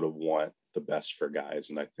you grow to want the best for guys.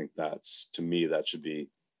 And I think to me, that should be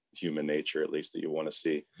human nature, at least, that you want to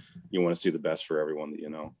see the best for everyone that you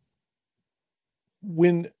know.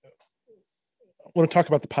 When want to talk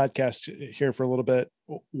about the podcast here for a little bit.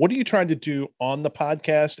 What are you trying to do on the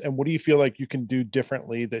podcast, and what do you feel like you can do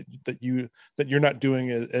differently that you're not doing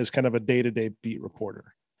as kind of a day-to-day beat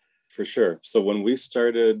reporter? For sure. So when we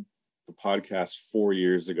started the podcast 4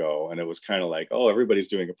 years ago, and it was kind of like, oh, everybody's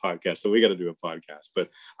doing a podcast, so we got to do a podcast. But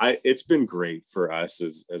it's been great for us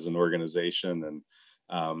as an organization,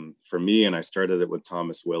 and for me, and I started it with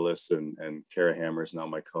Thomas Willis, and Kara Hammer is now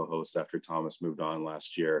my co-host after Thomas moved on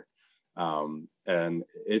last year. And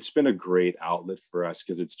it's been a great outlet for us,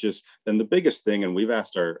 because it's just, and the biggest thing, and we've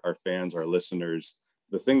asked our fans, our listeners,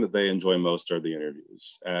 the thing that they enjoy most are the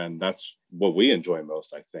interviews. And that's what we enjoy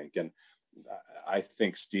most, I think. And I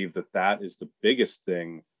think, Steve, that is the biggest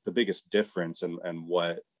thing, the biggest difference, and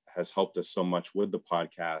what has helped us so much with the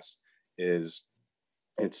podcast is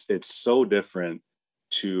it's so different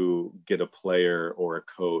to get a player or a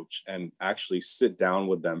coach and actually sit down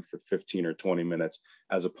with them for 15 or 20 minutes,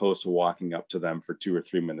 as opposed to walking up to them for 2 or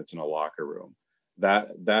 3 minutes in a locker room.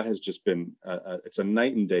 That has just been, it's a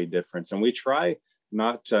night and day difference. And we try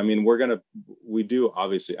not to, I mean, we do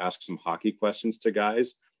obviously ask some hockey questions to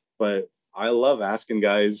guys, but I love asking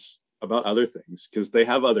guys about other things, because they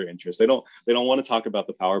have other interests. They don't want to talk about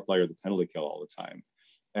the power play or the penalty kill all the time.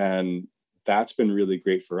 And that's been really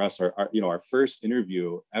great for us. Our first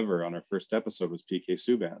interview ever on our first episode was PK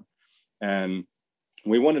Subban. And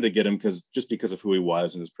we wanted to get him because of who he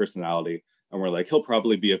was and his personality. And we're like, he'll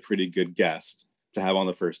probably be a pretty good guest to have on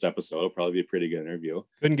the first episode. It'll probably be a pretty good interview.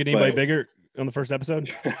 Couldn't get anybody bigger on the first episode?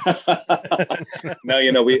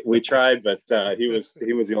 No, we tried, but he was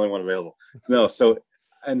the only one available.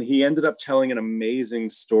 And he ended up telling an amazing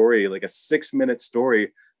story, like a 6-minute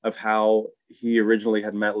story of how he originally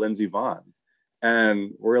had met Lindsey Vonn.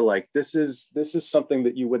 And we're like, this is something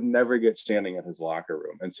that you would never get standing at his locker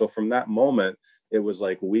room. And so from that moment, it was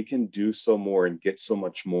like, we can do so more and get so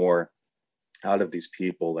much more out of these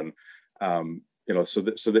people. And, so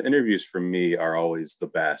the interviews for me are always the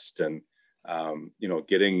best. And,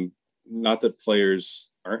 getting, not that players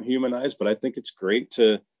aren't humanized, but I think it's great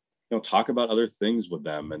to, talk about other things with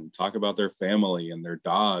them and talk about their family and their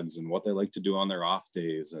dogs and what they like to do on their off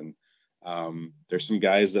days. And there's some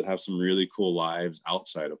guys that have some really cool lives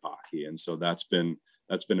outside of hockey. And so that's been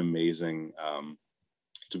amazing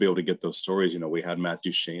to be able to get those stories. We had Matt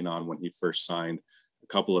Duchene on when he first signed a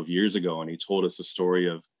couple of years ago, and he told us the story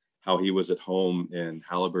of how he was at home in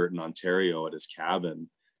Haliburton, Ontario at his cabin,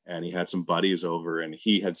 and he had some buddies over, and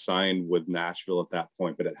he had signed with Nashville at that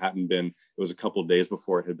point, but it was a couple of days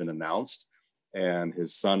before it had been announced. And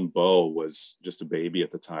his son, Bo, was just a baby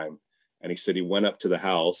at the time. And he said he went up to the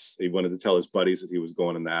house. He wanted to tell his buddies that he was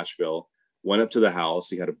going to Nashville, went up to the house.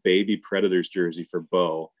 He had a baby Predators jersey for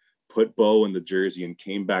Bo, put Bo in the jersey, and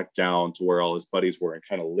came back down to where all his buddies were and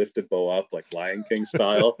kind of lifted Bo up like Lion King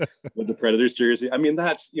style with the Predators jersey. I mean,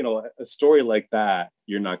 that's, a story like that,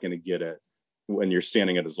 you're not going to get it when you're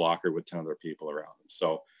standing at his locker with 10 other people around him.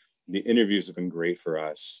 So the interviews have been great for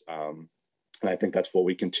us. And I think that's what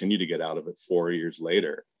we continue to get out of it 4 years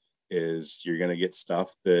later, is you're going to get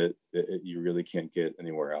stuff that you really can't get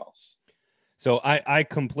anywhere else. So I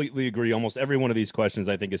completely agree. Almost every one of these questions,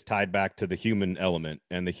 I think, is tied back to the human element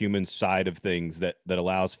and the human side of things that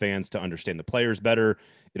allows fans to understand the players better.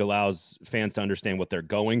 It allows fans to understand what they're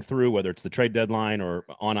going through, whether it's the trade deadline or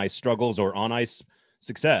on-ice struggles or on-ice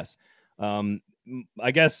success.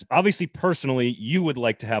 I guess, obviously, personally, you would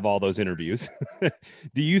like to have all those interviews.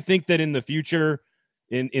 Do you think that in the future,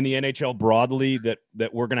 in the NHL broadly, that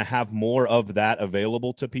we're going to have more of that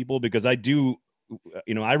available to people? Because I do,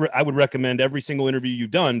 I would recommend every single interview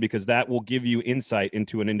you've done, because that will give you insight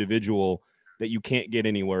into an individual that you can't get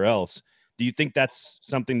anywhere else. Do you think that's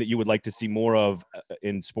something that you would like to see more of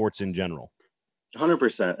in sports in general?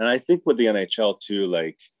 100%. And I think with the NHL too,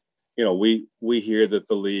 like, we hear that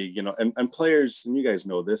the league, and players, and you guys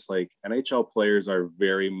know this, like NHL players are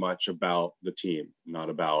very much about the team, not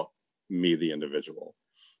about me, the individual.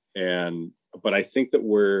 But I think that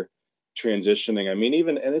we're transitioning. I mean,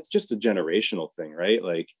 and it's just a generational thing, right?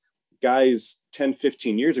 Like guys 10,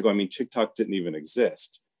 15 years ago, I mean, TikTok didn't even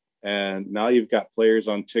exist. And now you've got players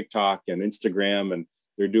on TikTok and Instagram, and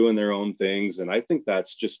they're doing their own things. And I think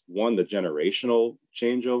that's just the generational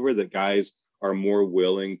changeover, that guys are more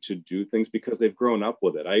willing to do things because they've grown up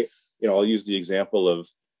with it. I'll use the example of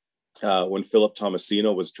when Philip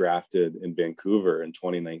Tomasino was drafted in Vancouver in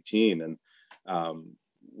 2019. And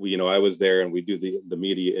I was there, and we do the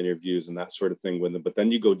media interviews and that sort of thing with them. But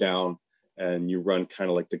then you go down and you run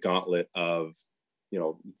kind of like the gauntlet of,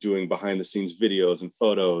 doing behind the scenes videos and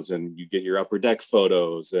photos, and you get your upper deck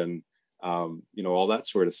photos and, all that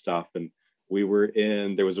sort of stuff. And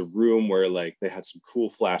there was a room where like they had some cool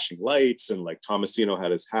flashing lights, and like Tomasino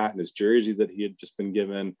had his hat and his jersey that he had just been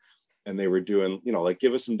given, and they were doing, like,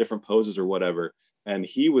 give us some different poses or whatever. And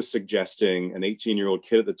he was suggesting, an 18-year-old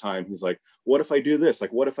kid at the time, he's like, what if I do this?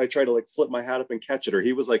 Like, what if I try to like flip my hat up and catch it? Or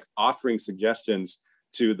he was like offering suggestions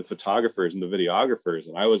to the photographers and the videographers.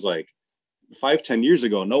 And I was like, 5-10 years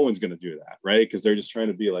ago, no one's going to do that, right? Because they're just trying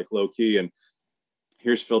to be like low key. And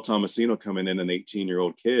here's Phil Tomasino coming in, an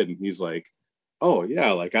 18-year-old kid, and he's like, oh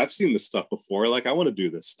yeah, like I've seen this stuff before, like I want to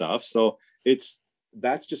do this stuff. So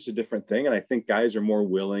that's just a different thing. And I think guys are more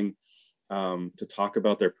willing to talk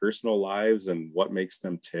about their personal lives and what makes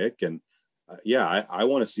them tick. And I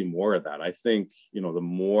want to see more of that. I think, the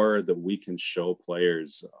more that we can show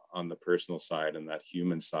players on the personal side and that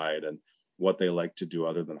human side and what they like to do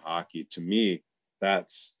other than hockey, to me,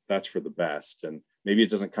 that's for the best. And maybe it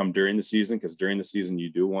doesn't come during the season, because during the season you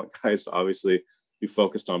do want guys to obviously be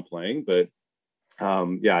focused on playing. But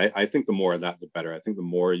I think the more of that, the better. I think the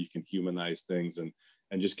more you can humanize things and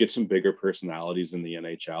just get some bigger personalities in the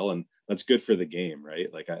NHL, and that's good for the game,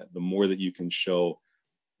 right? Like the more that you can show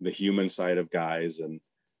the human side of guys. And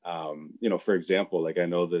for example, like I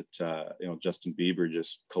know that Justin Bieber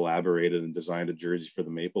just collaborated and designed a jersey for the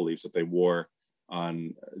Maple Leafs that they wore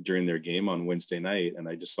during their game on Wednesday night. And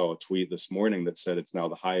I just saw a tweet this morning that said it's now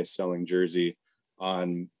the highest selling jersey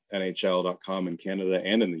on NHL.com in Canada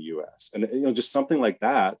and in the US. And just something like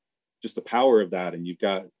that, just the power of that. And you've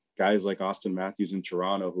got guys like Austin Matthews in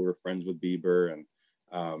Toronto who are friends with Bieber, and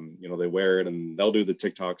they wear it and they'll do the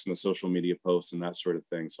TikToks and the social media posts and that sort of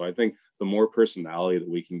thing. So I think the more personality that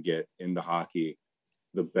we can get into hockey,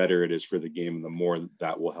 the better it is for the game, and the more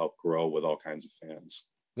that will help grow with all kinds of fans.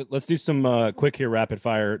 Let's do some quick here rapid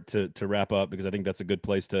fire to wrap up, because I think that's a good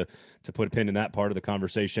place to put a pin in that part of the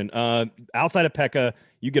conversation. Outside of Pekka,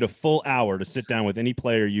 you get a full hour to sit down with any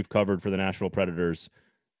player you've covered for the Nashville Predators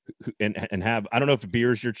and have, I don't know if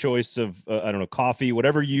beer is your choice of, I don't know, coffee,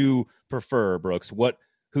 whatever you prefer, Brooks.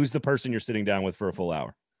 Who's the person you're sitting down with for a full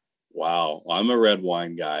hour? Wow. Well, I'm a red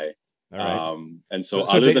wine guy. All right. And so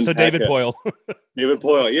Pekka, David Poile. David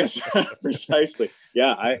Poile, yes, precisely.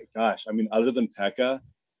 Yeah, other than Pekka,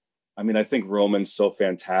 I think Roman's so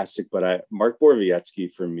fantastic, but Mark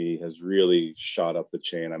Borowiecki for me has really shot up the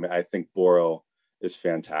chain. I think Boro is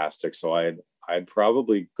fantastic, so I'd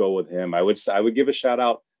probably go with him. I would give a shout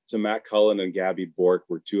out to Matt Cullen and Gabby Bork,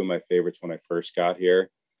 were two of my favorites when I first got here.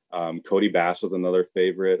 Cody Bass was another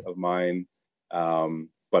favorite of mine.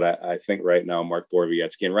 But I think right now, Mark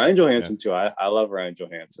Borowiecki and Ryan Johansson too. I love Ryan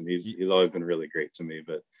Johansson. He's always been really great to me.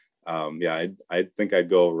 But I think I'd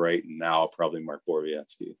go right now, probably Mark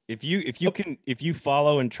Borowiecki. If you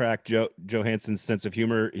follow and track Johansson's sense of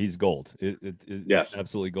humor, he's gold. Yes,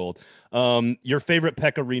 absolutely gold. Your favorite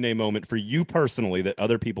Pekka Rinne moment for you personally that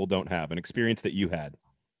other people don't have, an experience that you had?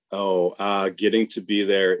 Getting to be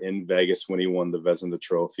there in Vegas when he won the Vezina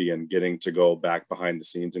Trophy, and getting to go back behind the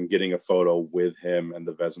scenes and getting a photo with him and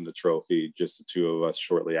the Vezina Trophy, just the two of us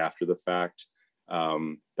shortly after the fact.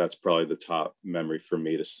 That's probably the top memory for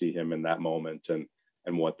me, to see him in that moment and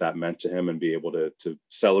what that meant to him, and be able to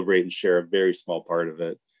celebrate and share a very small part of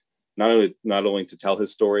it. Not only to tell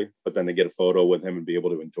his story, but then to get a photo with him and be able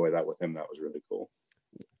to enjoy that with him. That was really cool.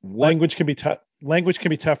 Language can be tough. Language can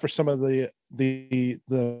be tough for some of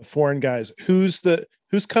the foreign guys. Who's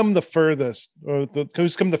come the furthest, or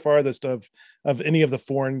who's come the farthest of any of the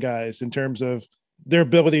foreign guys in terms of their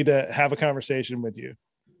ability to have a conversation with you?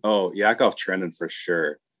 Oh, Yakov Trenin for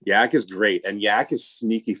sure. Yak is great, and Yak is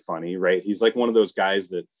sneaky funny, right? He's like one of those guys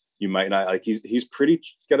that you might not like. He's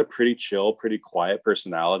got a pretty chill, pretty quiet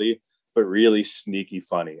personality, but really sneaky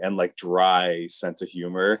funny and like dry sense of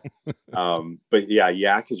humor. But yeah,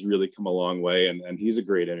 Yak has really come a long way, and he's a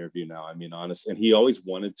great interview now. Honest, and he always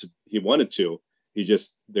wanted to.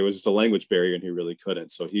 There was just a language barrier, and he really couldn't.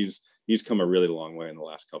 So he's come a really long way in the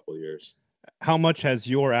last couple of years. How much has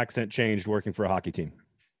your accent changed working for a hockey team?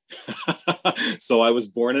 So I was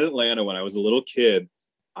born in Atlanta. When I was a little kid,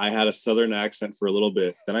 I had a Southern accent for a little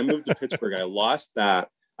bit. Then I moved to Pittsburgh. I lost that.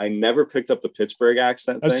 I never picked up the Pittsburgh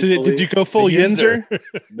accent. So did you go full Yinzer?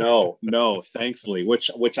 No, thankfully, which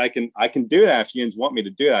I can do that. If Yins want me to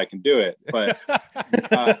do it, I can do it. But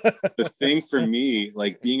the thing for me,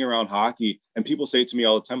 like being around hockey, and people say to me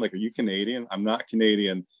all the time, like, are you Canadian? I'm not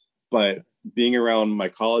Canadian, but being around my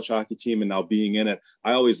college hockey team and now being in it,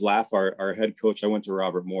 I always laugh. Our head coach, I went to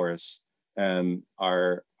Robert Morris, and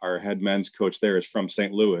our head men's coach there is from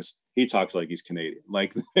St. Louis. He talks like he's Canadian.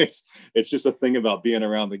 Like it's just a thing about being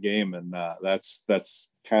around the game, and that's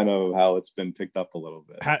kind of how it's been picked up a little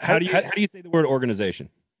bit. How do you say the word organization?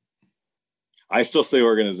 I still say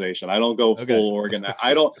organization. I don't go Okay. full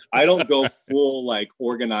I don't go full like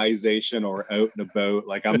organization or out and about.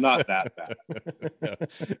 Like I'm not that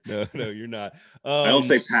bad. No, you're not. I don't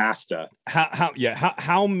say pasta.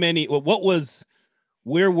 How many,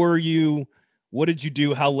 where were you? What did you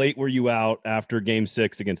do? How late were you out after game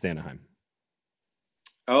 6 against Anaheim?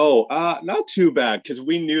 Oh, not too bad. Cause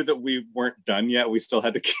we knew that we weren't done yet. We still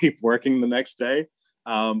had to keep working the next day.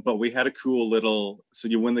 But we had a cool little, so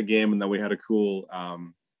you win the game, and then we had a cool,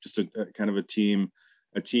 just a kind of a team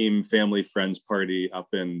family friends party up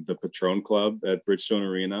in the Patron Club at Bridgestone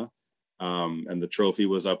Arena. And the trophy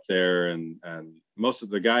was up there, and most of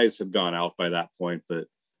the guys had gone out by that point, but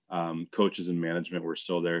coaches and management were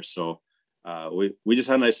still there. So we just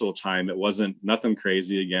had a nice little time. It wasn't nothing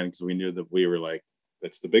crazy again, because we knew that we were like,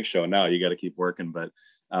 it's the big show now, you got to keep working. But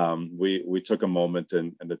we took a moment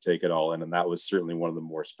and to take it all in, and that was certainly one of the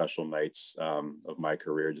more special nights of my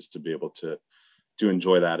career, just to be able to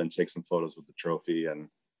enjoy that and take some photos with the trophy and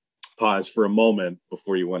pause for a moment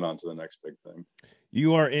before you went on to the next big thing.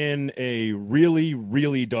 You are in a really,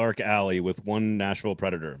 really dark alley with one Nashville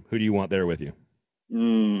Predator. Who do you want there with you?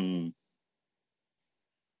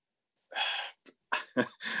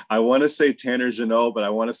 I want to say Tanner Jeannot, but I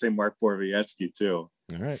want to say Mark Borowiecki too.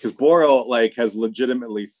 All right. Because Boro has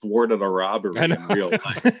legitimately thwarted a robbery in real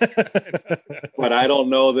life. But I don't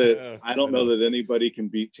know that anybody can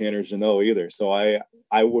beat Tanner Jeannot either. So I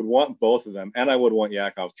would want both of them, and I would want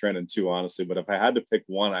Yakov Trenin too, honestly. But if I had to pick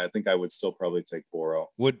one, I think I would still probably take Boro.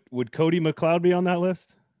 Would Cody McLeod be on that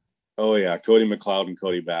list? Oh yeah, Cody McLeod and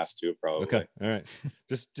Cody Bass too, probably. Okay, all right.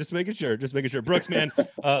 Just making sure. Brooks, man,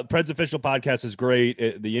 Preds Official Podcast is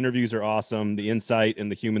great. The interviews are awesome. The insight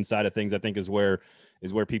and the human side of things, I think, is where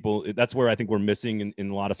people. That's where I think we're missing in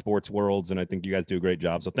a lot of sports worlds, and I think you guys do a great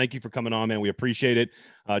job. So thank you for coming on, man. We appreciate it.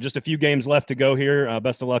 Just a few games left to go here.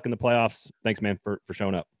 Best of luck in the playoffs. Thanks, man, for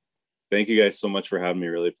showing up. Thank you guys so much for having me.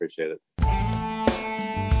 Really appreciate it.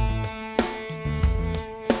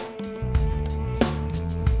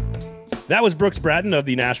 That was Brooks Bratton of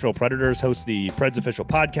the Nashville Predators, hosts the Preds Official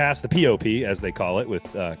Podcast, the POP, as they call it, with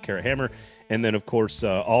Kara Hammer. And then, of course,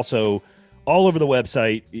 also all over the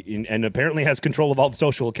website, and apparently has control of all the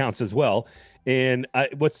social accounts as well. And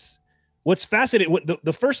what's fascinating,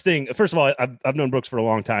 the first thing, first of all, I've known Brooks for a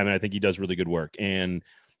long time, and I think he does really good work. And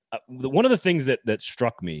one of the things that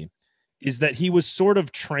struck me is that he was sort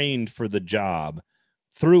of trained for the job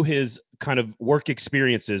through his kind of work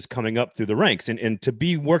experiences coming up through the ranks, and to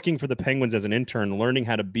be working for the Penguins as an intern, learning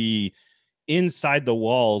how to be inside the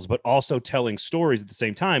walls, but also telling stories at the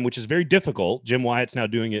same time, which is very difficult. Jim Wyatt's now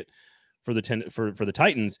doing it for the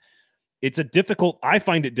Titans. I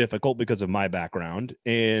find it difficult because of my background,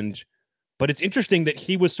 but it's interesting that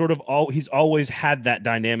he was sort of he's always had that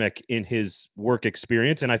dynamic in his work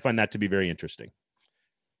experience. And I find that to be very interesting.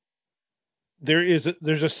 There's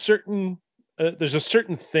a certain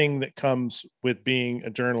thing that comes with being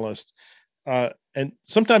a journalist. And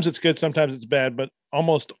sometimes it's good, sometimes it's bad, but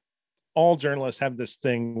almost all journalists have this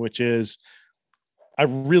thing, which is, I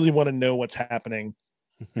really want to know what's happening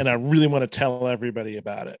and I really want to tell everybody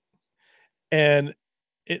about it. And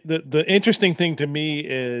the interesting thing to me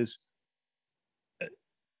is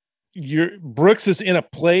Brooks is in a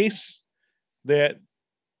place that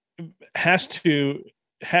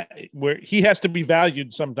where he has to be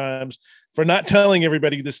valued sometimes for not telling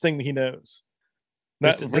everybody this thing that he knows.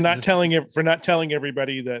 For not telling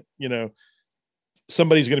everybody that,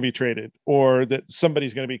 somebody's going to be traded, or that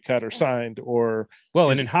somebody's going to be cut or signed, or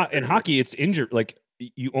and in hockey, it's injured. Like,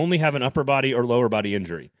 you only have an upper body or lower body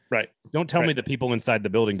injury. Right. Don't tell me that people inside the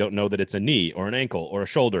building don't know that it's a knee or an ankle or a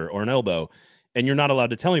shoulder or an elbow, and you're not allowed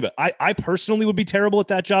to tell me. But I personally would be terrible at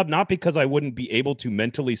that job, not because I wouldn't be able to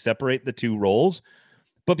mentally separate the two roles,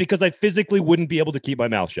 but because I physically wouldn't be able to keep my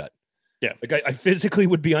mouth shut. Yeah. Like I physically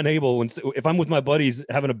would be unable. If I'm with my buddies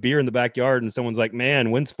having a beer in the backyard and someone's like,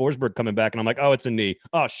 man, when's Forsberg coming back? And I'm like, oh, it's a knee.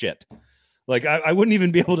 Oh shit. Like I wouldn't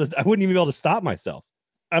even be able to stop myself.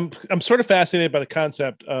 I'm sort of fascinated by the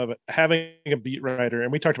concept of having a beat writer.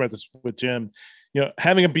 And we talked about this with Jim,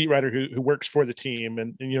 having a beat writer who works for the team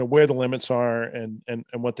and where the limits are and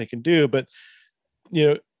what they can do. But,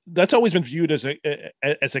 that's always been viewed as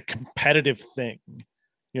a competitive thing.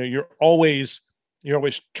 You're always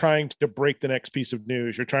trying to break the next piece of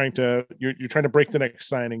news. You're trying to break the next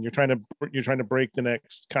signing. You're trying to break the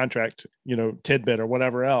next contract, tidbit or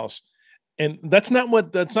whatever else. And that's not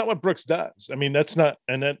what Brooks does. I mean, that's not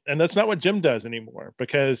what Jim does anymore,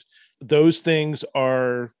 because those things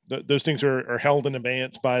are held in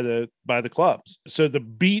abeyance by the clubs. So the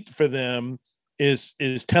beat for them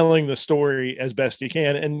is telling the story as best he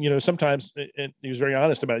can. And, sometimes he was very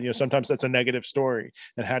honest about it. Sometimes that's a negative story.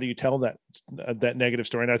 And how do you tell that negative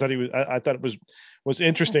story? And I thought I thought it was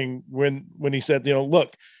interesting when he said,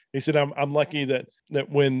 look, he said, I'm lucky that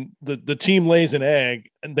when the team lays an egg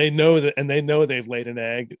and they know they've laid an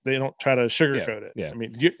egg, they don't try to sugarcoat it. Yeah. I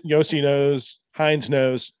mean, Yossi knows, Hines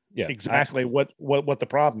knows exactly what the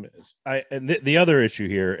problem is. And the other issue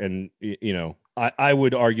here, and I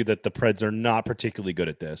would argue that the Preds are not particularly good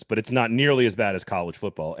at this, but it's not nearly as bad as college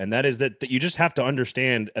football. And that is that you just have to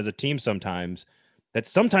understand as a team sometimes that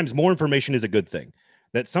sometimes more information is a good thing,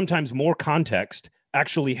 that sometimes more context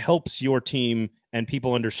actually helps your team and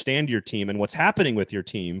people understand your team and what's happening with your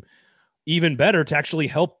team even better, to actually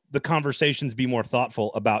help the conversations be more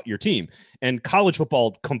thoughtful about your team. And college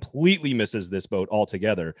football completely misses this boat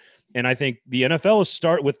altogether. And I think the NFL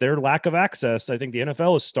is with their lack of access. I think the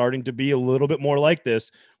NFL is starting to be a little bit more like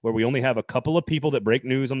this, where we only have a couple of people that break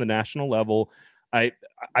news on the national level. I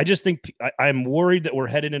just think I'm worried that we're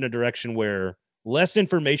headed in a direction where less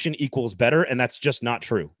information equals better. And that's just not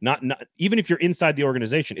true. Not even if you're inside the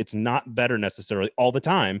organization, it's not better necessarily all the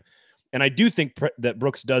time. And I do think that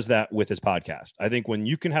Brooks does that with his podcast. I think when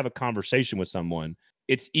you can have a conversation with someone,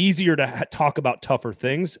 it's easier to talk about tougher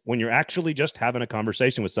things when you're actually just having a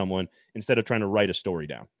conversation with someone instead of trying to write a story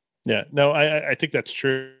down. Yeah, no, I think that's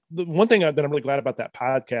true. The one thing that I'm really glad about that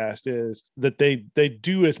podcast is that they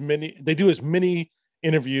do as many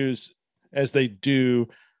interviews as they do,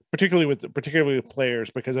 particularly with players,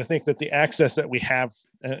 because I think that the access that we have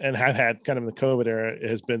and have had kind of in the COVID era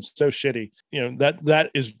has been so shitty.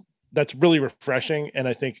 That's really refreshing. And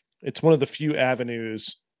I think it's one of the few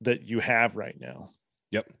avenues that you have right now.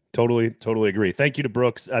 Yep. Totally agree. Thank you to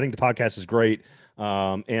Brooks. I think the podcast is great.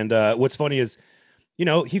 And what's funny is,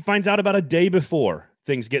 he finds out about a day before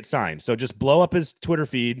things get signed. So just blow up his Twitter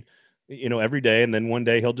feed, every day. And then one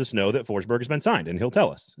day he'll just know that Forsberg has been signed and he'll tell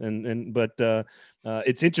us. But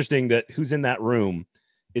it's interesting that who's in that room.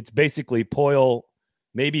 It's basically Poile,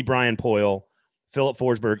 maybe Brian Poile, Philip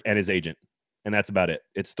Forsberg, and his agent. And that's about it.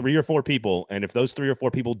 It's 3 or 4 people. And if those 3 or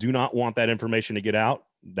 4 people do not want that information to get out,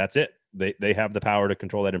 that's it. They have the power to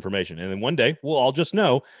control that information. And then one day we'll all just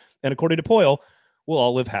know. And according to Poile, we'll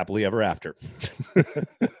all live happily ever after,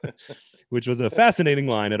 which was a fascinating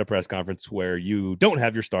line at a press conference where you don't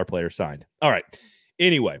have your star player signed. All right.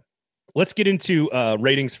 Anyway, let's get into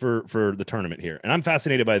ratings for the tournament here. And I'm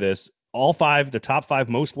fascinated by this. The top 5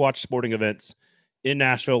 most watched sporting events in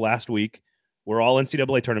Nashville last week were all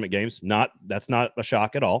NCAA tournament games. That's not a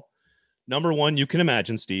shock at all. Number 1, you can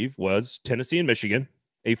imagine, Steve, was Tennessee and Michigan,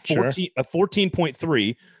 a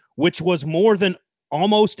 14.3, which was more than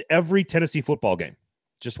almost every Tennessee football game.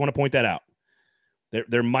 Just want to point that out.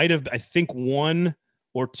 There might have, I think, 1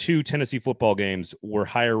 or 2 Tennessee football games were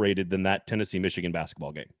higher rated than that Tennessee-Michigan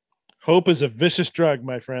basketball game. Hope is a vicious drug,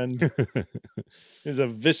 my friend. It's a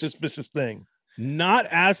vicious, vicious thing. Not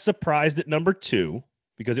as surprised at number 2,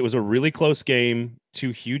 because it was a really close game,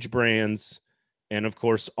 2 huge brands, and of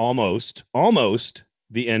course, almost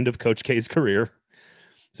the end of Coach K's career.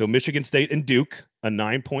 So Michigan State and Duke, a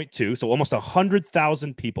 9.2. So almost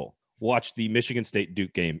 100,000 people watched the Michigan State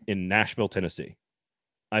Duke game in Nashville, Tennessee.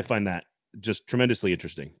 I find that just tremendously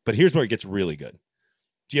interesting. But here's where it gets really good.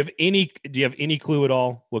 Do you have any clue at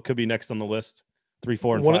all what could be next on the list? 3,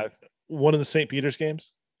 4, and 5. One of the St. Peter's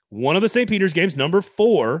games. One of the St. Peter's games, number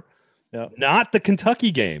 4. Yeah. Not the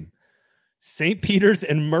Kentucky game. St. Peter's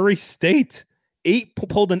and Murray State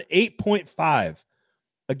pulled an 8.5.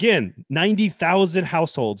 Again, 90,000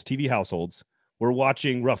 households, TV households, were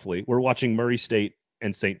watching Murray State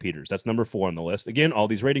and St. Peter's. That's number 4 on the list. Again, all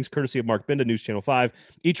these ratings courtesy of Mark Binda, News Channel 5.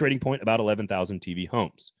 Each rating point about 11,000 TV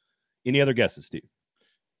homes. Any other guesses, Steve?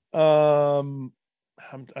 I'm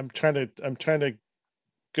trying to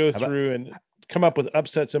go through and come up with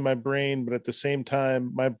upsets in my brain, but at the same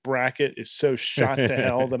time, my bracket is so shot to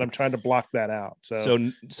hell that I'm trying to block that out.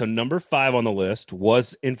 So number 5 on the list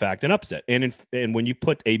was in fact an upset. And when you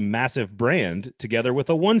put a massive brand together with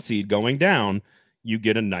a 1 seed going down, you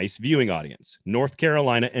get a nice viewing audience. North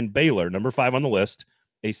Carolina and Baylor, number 5 on the list,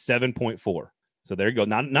 a 7.4. So there you go.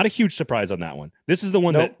 Not a huge surprise on that one. This is the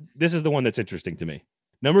one that's interesting to me.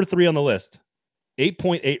 Number 3 on the list,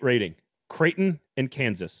 8.8 rating, Creighton and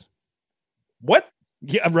Kansas. What?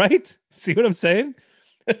 Yeah, right? See what I'm saying?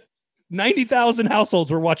 90,000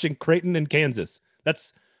 households were watching Creighton and Kansas.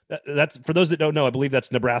 That's for those that don't know, I believe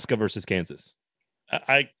that's Nebraska versus Kansas.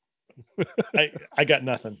 I got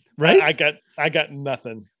nothing. Right? I got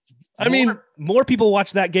nothing. More people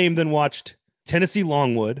watched that game than watched Tennessee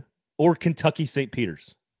Longwood or Kentucky St.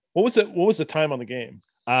 Peter's. What was the time on the game?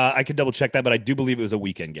 I could double check that, but I do believe it was a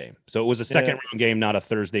weekend game. So it was a second round game, not a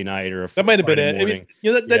Thursday night or that might have been it. Morning. I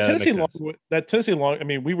mean, that Tennessee long. I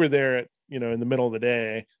mean, we were there at, in the middle of the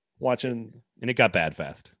day watching, and it got bad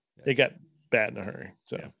fast. It got bad in a hurry.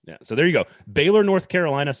 So yeah. So there you go. Baylor, North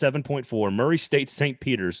Carolina, 7.4. Murray State, St.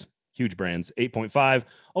 Peter's, huge brands, 8.5.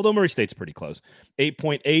 Although Murray State's pretty close,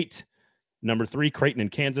 8.8. Number 3, Creighton and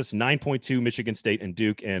Kansas, 9.2, Michigan State and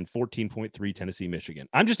Duke, and 14.3, Tennessee, Michigan.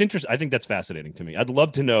 I'm just interested. I think that's fascinating to me. I'd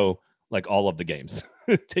love to know like all of the games.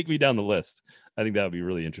 Take me down the list. I think that would be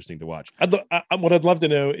really interesting to watch. What I'd love to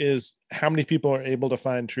know is how many people are able to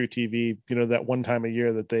find True TV, that one time a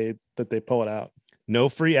year that they pull it out. No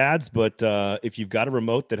free ads, but if you've got a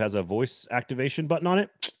remote that has a voice activation button on it,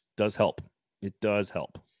 does help. It does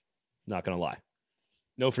help. Not going to lie.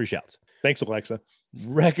 No free shouts. Thanks, Alexa.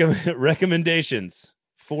 Recommendations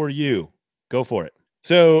for you. Go for it.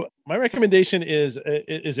 So my recommendation is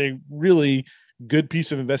a really good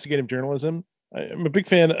piece of investigative journalism. I'm a big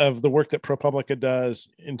fan of the work that ProPublica does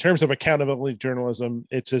in terms of accountability journalism.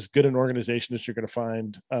 It's as good an organization as you're going to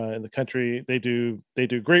find in the country. They do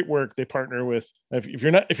great work. They partner with,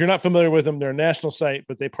 if you're not familiar with them, they're a national site,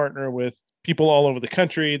 but they partner with people all over the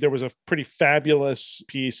country. There was a pretty fabulous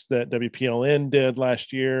piece that WPLN did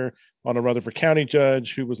last year on a Rutherford County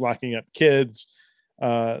judge who was locking up kids,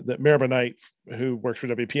 that Maribel Knight, who works for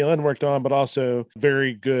WPLN, worked on, but also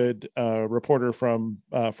very good reporter from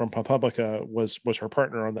ProPublica was her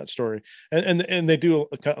partner on that story. And they do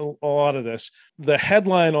a lot of this. The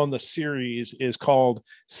headline on the series is called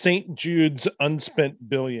St. Jude's Unspent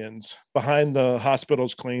Billions, Behind the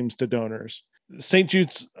Hospital's Claims to Donors. St.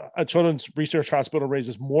 Jude's Children's Research Hospital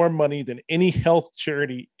raises more money than any health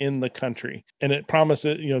charity in the country. And it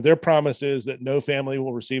promises, their promise is that no family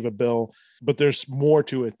will receive a bill, but there's more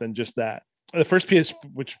to it than just that. The first piece,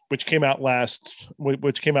 which came out last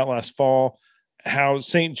fall, how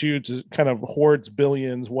St. Jude's kind of hoards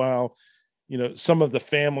billions while, some of the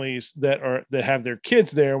families that have their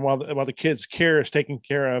kids there, while the kids' care is taken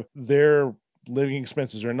care of, their living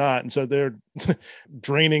expenses are not, and so they're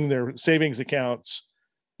draining their savings accounts.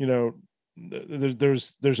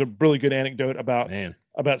 There's a really good anecdote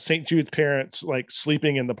about St. Jude's parents like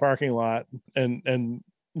sleeping in the parking lot and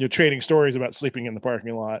trading stories about sleeping in the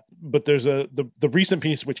parking lot. But there's the recent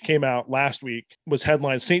piece which came out last week was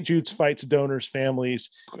headlined St. Jude's Fights Donors'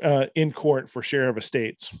 Families in Court for Share of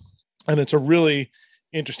Estates, and it's a really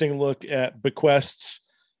interesting look at bequests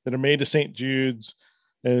that are made to St. Jude's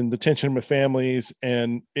and the tension with families.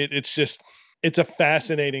 And it's a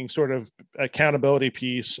fascinating sort of accountability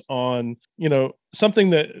piece on,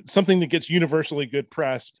 something that gets universally good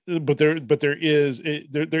press, but there is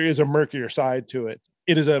a murkier side to it.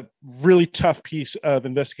 It is a really tough piece of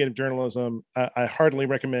investigative journalism. I heartily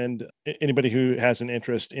recommend anybody who has an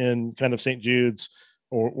interest in kind of St. Jude's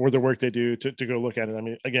or the work they do to go look at it. I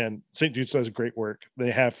mean, again, St. Jude's does great work.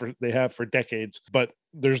 They have for decades, but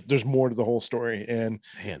there's more to the whole story. And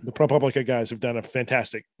the ProPublica guys have done a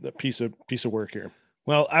fantastic piece of work here.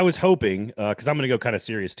 Well, I was hoping, because I'm going to go kind of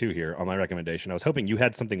serious too here on my recommendation. I was hoping you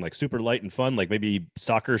had something like super light and fun, like maybe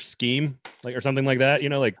soccer scheme, or something like that,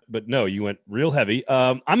 but no, you went real heavy.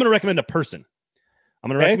 I'm going to recommend a person. I'm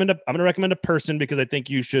going to recommend a person because I think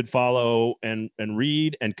you should follow and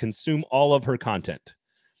read and consume all of her content.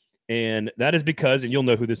 And that is because, and you'll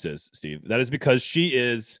know who this is, Steve, that is because she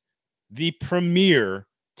is the premier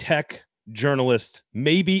tech journalist,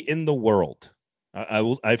 maybe in the world.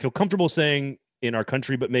 I feel comfortable saying in our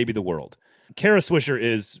country, but maybe the world. Kara Swisher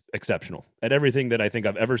is exceptional at everything that I think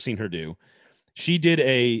I've ever seen her do. She did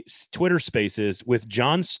a Twitter Spaces with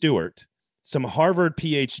Jon Stewart, some Harvard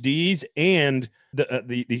PhDs, and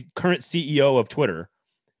the current CEO of Twitter.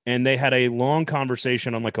 And they had a long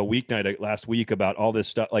conversation on like a weeknight last week about all this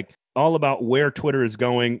stuff, like all about where Twitter is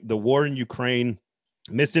going, the war in Ukraine,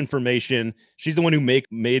 misinformation. She's the one who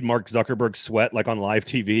made Mark Zuckerberg sweat like on live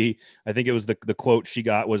TV. I think it was the quote she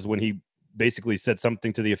got was when he basically said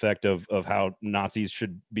something to the effect of how Nazis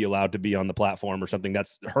should be allowed to be on the platform or something.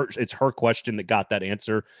 It's her question that got that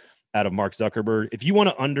answer out of Mark Zuckerberg. If you want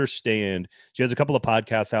to understand, she has a couple of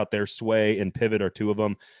podcasts out there, Sway and Pivot are two of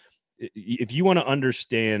them. If you want to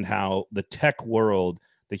understand how the tech world,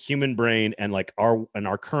 the human brain, and like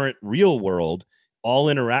our current real world all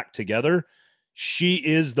interact together, she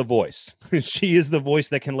is the voice. She is the voice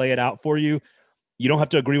that can lay it out for you. You don't have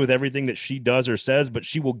to agree with everything that she does or says, but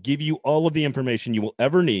she will give you all of the information you will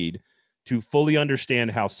ever need to fully understand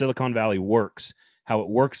how Silicon Valley works, how it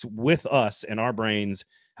works with us and our brains,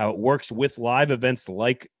 how it works with live events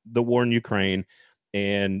like the war in Ukraine.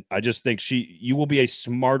 And I just think you will be a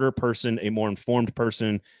smarter person, a more informed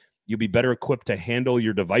person, You'll be better equipped to handle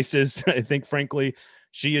your devices. I think, frankly,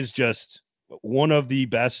 she is just one of the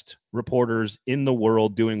best reporters in the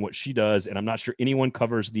world doing what she does. And I'm not sure anyone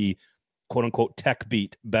covers the quote unquote tech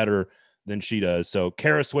beat better than she does. So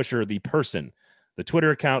Kara Swisher, the person, the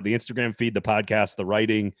Twitter account, the Instagram feed, the podcast, the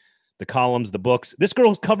writing, the columns, the books. This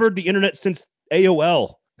girl's covered the internet since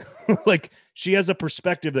AOL. Like, she has a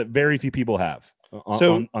perspective that very few people have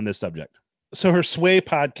on this subject. So her Sway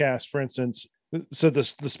podcast, for instance, so the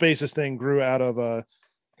Spaces thing grew out of a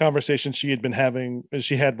conversation she had been having,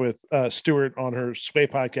 she had with Stewart on her Sway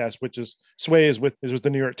podcast, which is Sway is with the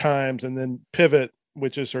New York Times, and then Pivot,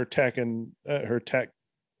 which is her tech and her tech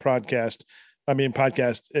podcast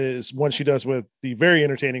is one she does with the very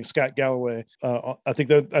entertaining Scott Galloway. I think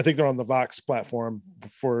they're on the Vox platform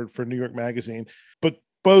for New York Magazine, but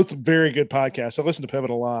both very good podcasts. I listen to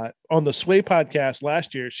Pivot a lot. On the Sway podcast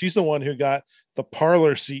last year, she's the one who got the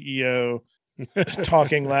Parler CEO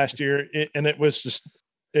talking last year, and it was just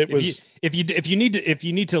if you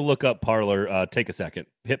need to look up Parler, take a second,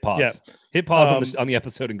 hit pause, on the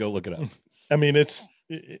episode and go look it up. I mean,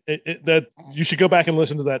 that you should go back and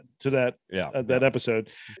listen to that episode.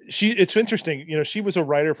 It's interesting. You know, she was a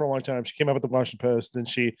writer for a long time. She came up with the Washington Post, and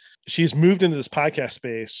she's moved into this podcast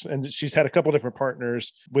space, and she's had a couple different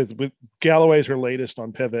partners with Galloway's her latest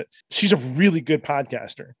on Pivot. She's a really good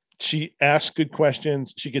podcaster. She asks good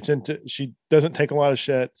questions. She doesn't take a lot of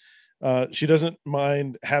shit. She doesn't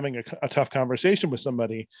mind having a tough conversation with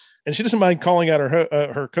somebody, and she doesn't mind calling out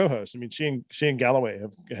her co-host. I mean, she and Galloway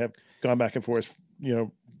have gone back and forth, you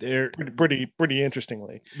know, they're pretty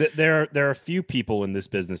interestingly. There are a few people in this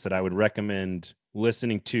business that I would recommend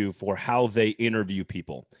listening to for how they interview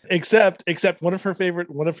people. Except one of her favorite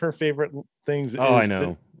things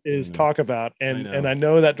is talk about, and I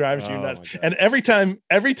know that drives you nuts. And every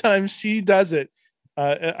time she does it,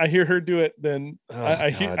 I hear her do it, then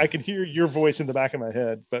I can hear your voice in the back of my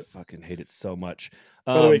head. But fucking hate it so much.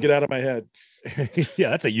 By the way, get out of my head. Yeah,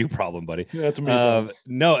 that's a you problem, buddy. Yeah, that's a me problem.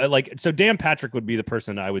 No, so Dan Patrick would be the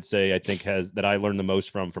person I would say I think that I learned the most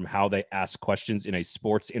from how they ask questions in a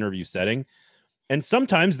sports interview setting. And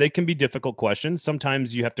sometimes they can be difficult questions.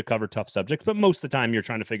 Sometimes you have to cover tough subjects, but most of the time you're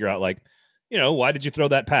trying to figure out, like, you know, why did you throw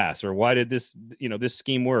that pass, or why did this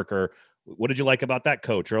scheme work, or what did you like about that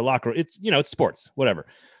coach or a locker room? It's sports, whatever.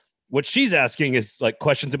 What she's asking is like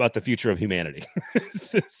questions about the future of humanity.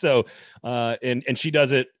 So, and she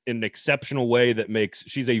does it in an exceptional way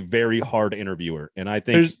she's a very hard interviewer. And I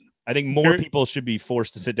think more people should be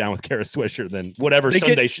forced to sit down with Kara Swisher than whatever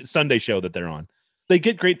Sunday show that they're on. They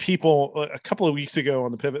get great people. A couple of weeks ago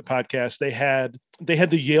on the Pivot podcast, they had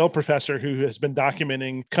the Yale professor who has been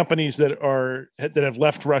documenting companies that have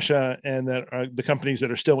left Russia and that are the companies that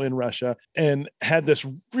are still in Russia, and had this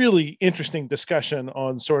really interesting discussion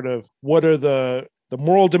on sort of what are the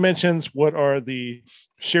moral dimensions, what are the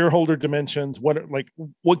shareholder dimensions,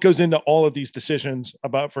 what goes into all of these decisions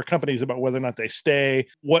for companies about whether or not they stay,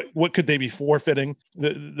 what could they be forfeiting.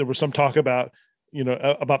 There was some talk about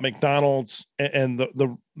about McDonald's and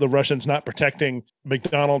the Russians not protecting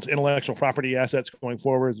McDonald's intellectual property assets going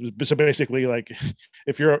forward. So basically, like,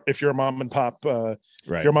 if you're a mom and pop,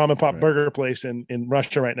 burger place in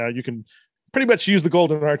Russia right now, you can pretty much use the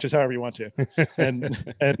golden arches however you want to, and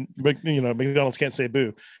McDonald's can't say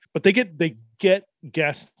boo. But they get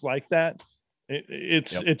guests like that.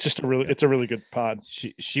 It's a really good pod.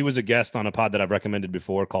 She was a guest on a pod that I've recommended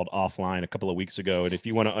before called Offline a couple of weeks ago. And if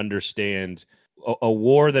you want to understand a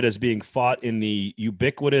war that is being fought in the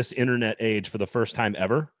ubiquitous internet age for the first time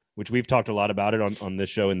ever, which we've talked a lot about it on this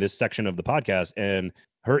show in this section of the podcast, and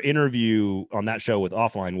her interview on that show with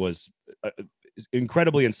Offline was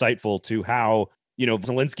incredibly insightful to how,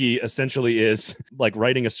 Zelensky essentially is like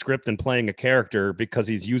writing a script and playing a character because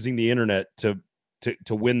he's using the internet to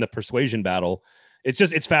win the persuasion battle.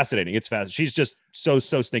 It's fascinating. It's fast. She's just so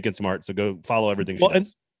stinking smart. So go follow everything she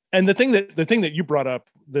does. And the thing that you brought up,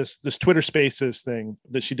 this Twitter Spaces thing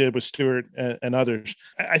that she did with Stewart and others,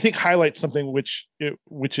 I think highlights something which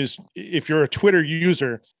is, if you're a Twitter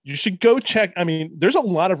user, you should go check. I mean, there's a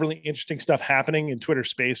lot of really interesting stuff happening in Twitter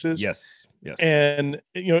Spaces. Yes. And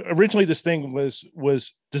originally this thing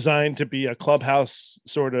was designed to be a Clubhouse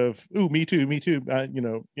sort of, ooh, me too.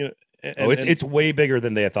 It's way bigger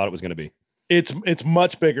than they thought it was going to be. It's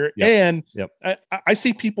much bigger. Yep. And I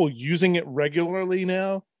see people using it regularly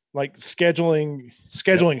now, like scheduling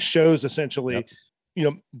shows essentially.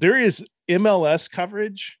 Yep. There is MLS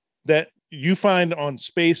coverage that you find on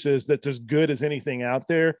Spaces that's as good as anything out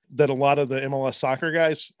there that a lot of the MLS soccer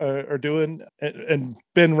guys are doing. And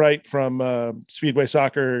Ben Wright from Speedway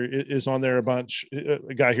Soccer is on there a bunch,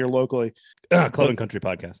 a guy here locally. Club and Country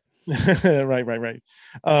podcast. Right.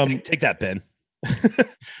 Take that, Ben.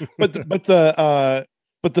 but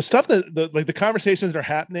the stuff that the conversations that are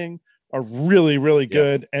happening are really, really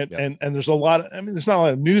good. And there's a lot of, there's not a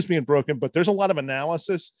lot of news being broken, but there's a lot of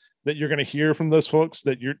analysis that you're going to hear from those folks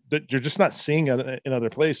that you're just not seeing in other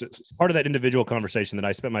places. Part of that individual conversation that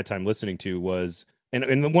I spent my time listening to was,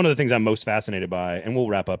 and one of the things I'm most fascinated by, and we'll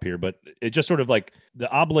wrap up here, but it's just sort of like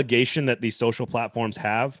the obligation that these social platforms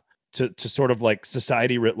have to sort of like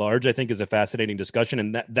society writ large, I think is a fascinating discussion.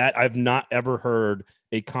 And that I've not ever heard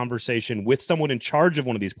a conversation with someone in charge of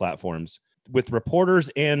one of these platforms, with reporters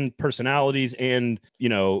and personalities and,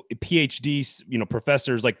 PhDs,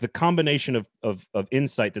 professors, like the combination of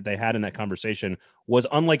insight that they had in that conversation was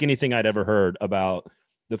unlike anything I'd ever heard about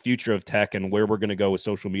the future of tech and where we're going to go with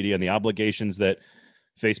social media and the obligations that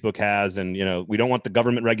Facebook has. And, we don't want the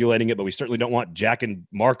government regulating it, but we certainly don't want Jack and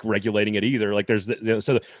Mark regulating it either. Like there's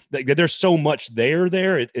so much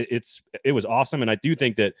there. It was awesome. And I do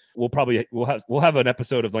think that we'll have an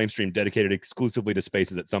episode of Lamestream dedicated exclusively to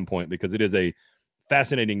Spaces at some point, because it is a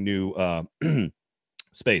fascinating new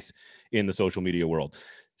space in the social media world.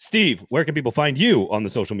 Steve, where can people find you on the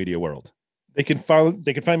social media world? They can find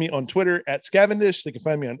me on Twitter at Scavendish. They can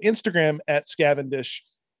find me on Instagram at Scavendish.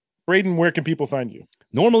 Braden, where can people find you?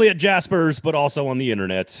 Normally at Jasper's, but also on the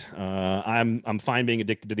internet. I'm fine being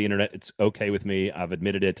addicted to the internet. It's okay with me. I've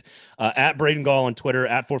admitted it. At Braden Gall on Twitter,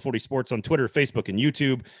 at 440 Sports on Twitter, Facebook, and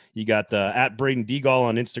YouTube. You got at Braden D Gall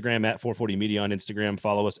on Instagram, at 440 Media on Instagram.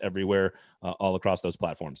 Follow us everywhere, all across those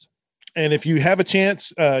platforms. And if you have a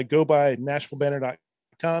chance, go by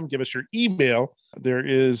NashvilleBanner.com. Give us your email. There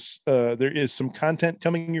is some content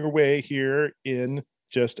coming your way here in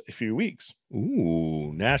just a few weeks.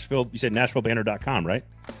 Ooh, Nashville. You said NashvilleBanner.com, right?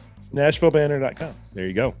 NashvilleBanner.com. There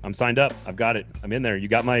you go. I'm signed up. I've got it. I'm in there. You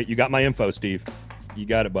got my info, Steve. You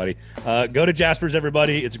got it, buddy. Go to Jasper's,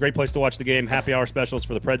 everybody. It's a great place to watch the game. Happy hour specials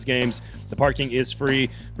for the Preds games. The parking is free.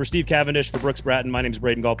 For Steve Cavendish, for Brooks Bratton, my name is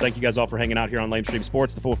Braden Gall. Thank you guys all for hanging out here on Lamestream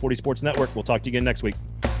Sports, the 440 Sports Network. We'll talk to you again next week.